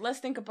 Right. Like, let's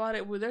think about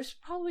it. Well, there's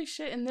probably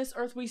shit in this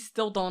Earth we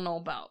still don't know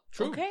about.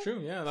 True,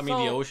 yeah. I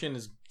mean, the ocean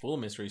is full of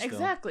mystery still.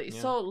 Exactly.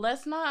 Yeah. So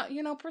let's not,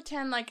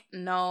 pretend like,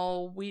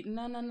 no.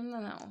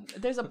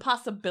 There's a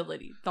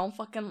possibility. Don't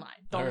fucking lie.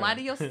 Don't lie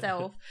to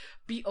yourself.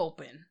 Be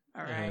open.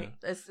 All right.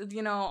 It's,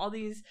 all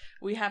these,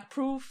 we have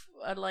proof,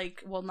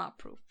 not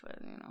proof, but,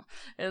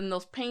 in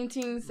those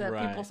paintings that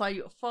people saw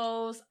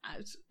UFOs.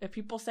 If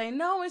people say,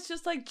 no, it's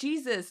just like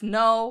Jesus.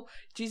 No,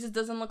 Jesus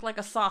doesn't look like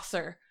a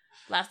saucer.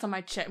 Last time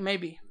I checked,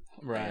 maybe.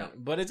 Right.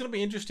 But it's going to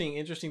be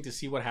interesting to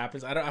see what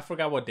happens. I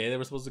forgot what day they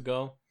were supposed to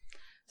go.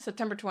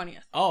 September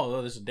 20th.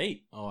 Oh, there's a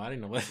date. Oh, I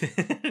didn't know what.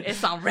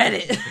 It's on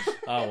Reddit.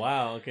 Oh,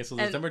 wow. Okay, so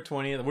September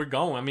 20th. We're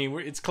going. I mean,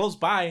 it's close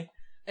by.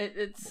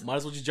 It's might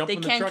as well just jump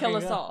in the truck. They can't kill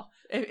us all.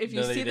 If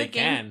you see the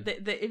game,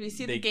 if you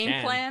see the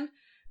game plan,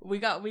 we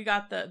got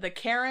the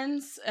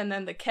Karens and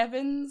then the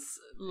Kevins.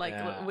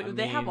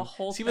 They have a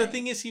whole. But the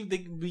thing is,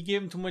 we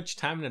gave them too much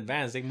time in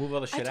advance. They move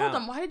all the shit out. I told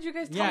them, why did you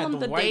guys tell them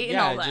the date and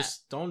all that?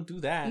 Just don't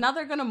do that. Now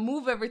they're gonna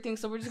move everything,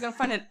 so we're just gonna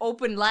find an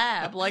open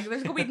lab. Like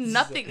there's gonna be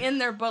nothing in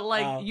there,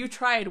 but you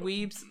tried,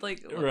 weebs.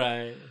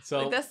 Right.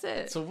 So that's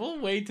it. So we'll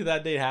wait till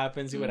that date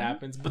happens, see what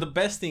happens. But the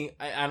best thing,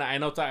 I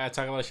know I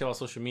talk a lot of shit about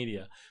social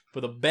media. But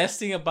the best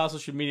thing about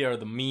social media are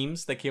the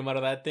memes that came out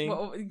of that thing.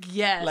 Well,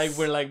 yes. Like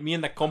where me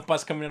and the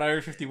compas coming out of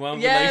Area 51.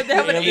 Yeah, with, they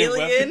have an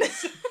alien.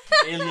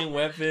 Alien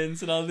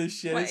weapons and all this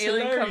shit. My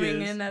alien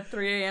coming in at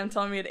 3 a.m.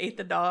 telling me it ate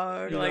the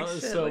dog.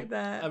 Shit like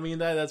that. I mean,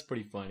 that's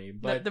pretty funny.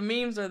 But the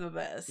memes are the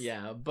best.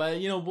 Yeah,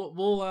 but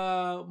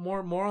we'll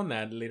more on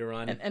that later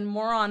on. And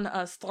more on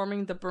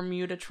storming the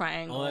Bermuda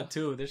Triangle. Oh, that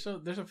too. There's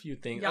a few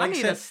things. Y'all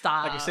need to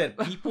stop. Like I said,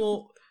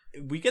 people...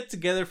 We get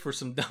together for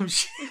some dumb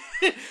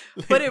shit.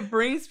 But it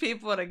brings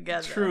people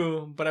together.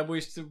 True, but I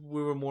wish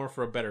we were more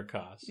for a better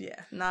cause. Yeah,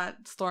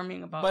 not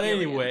storming about But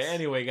aliens.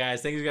 anyway,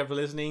 guys, thank you guys for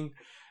listening.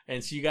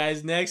 And see you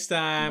guys next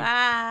time.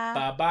 Bye.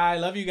 Bye-bye.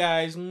 Love you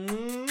guys.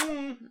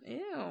 Ew.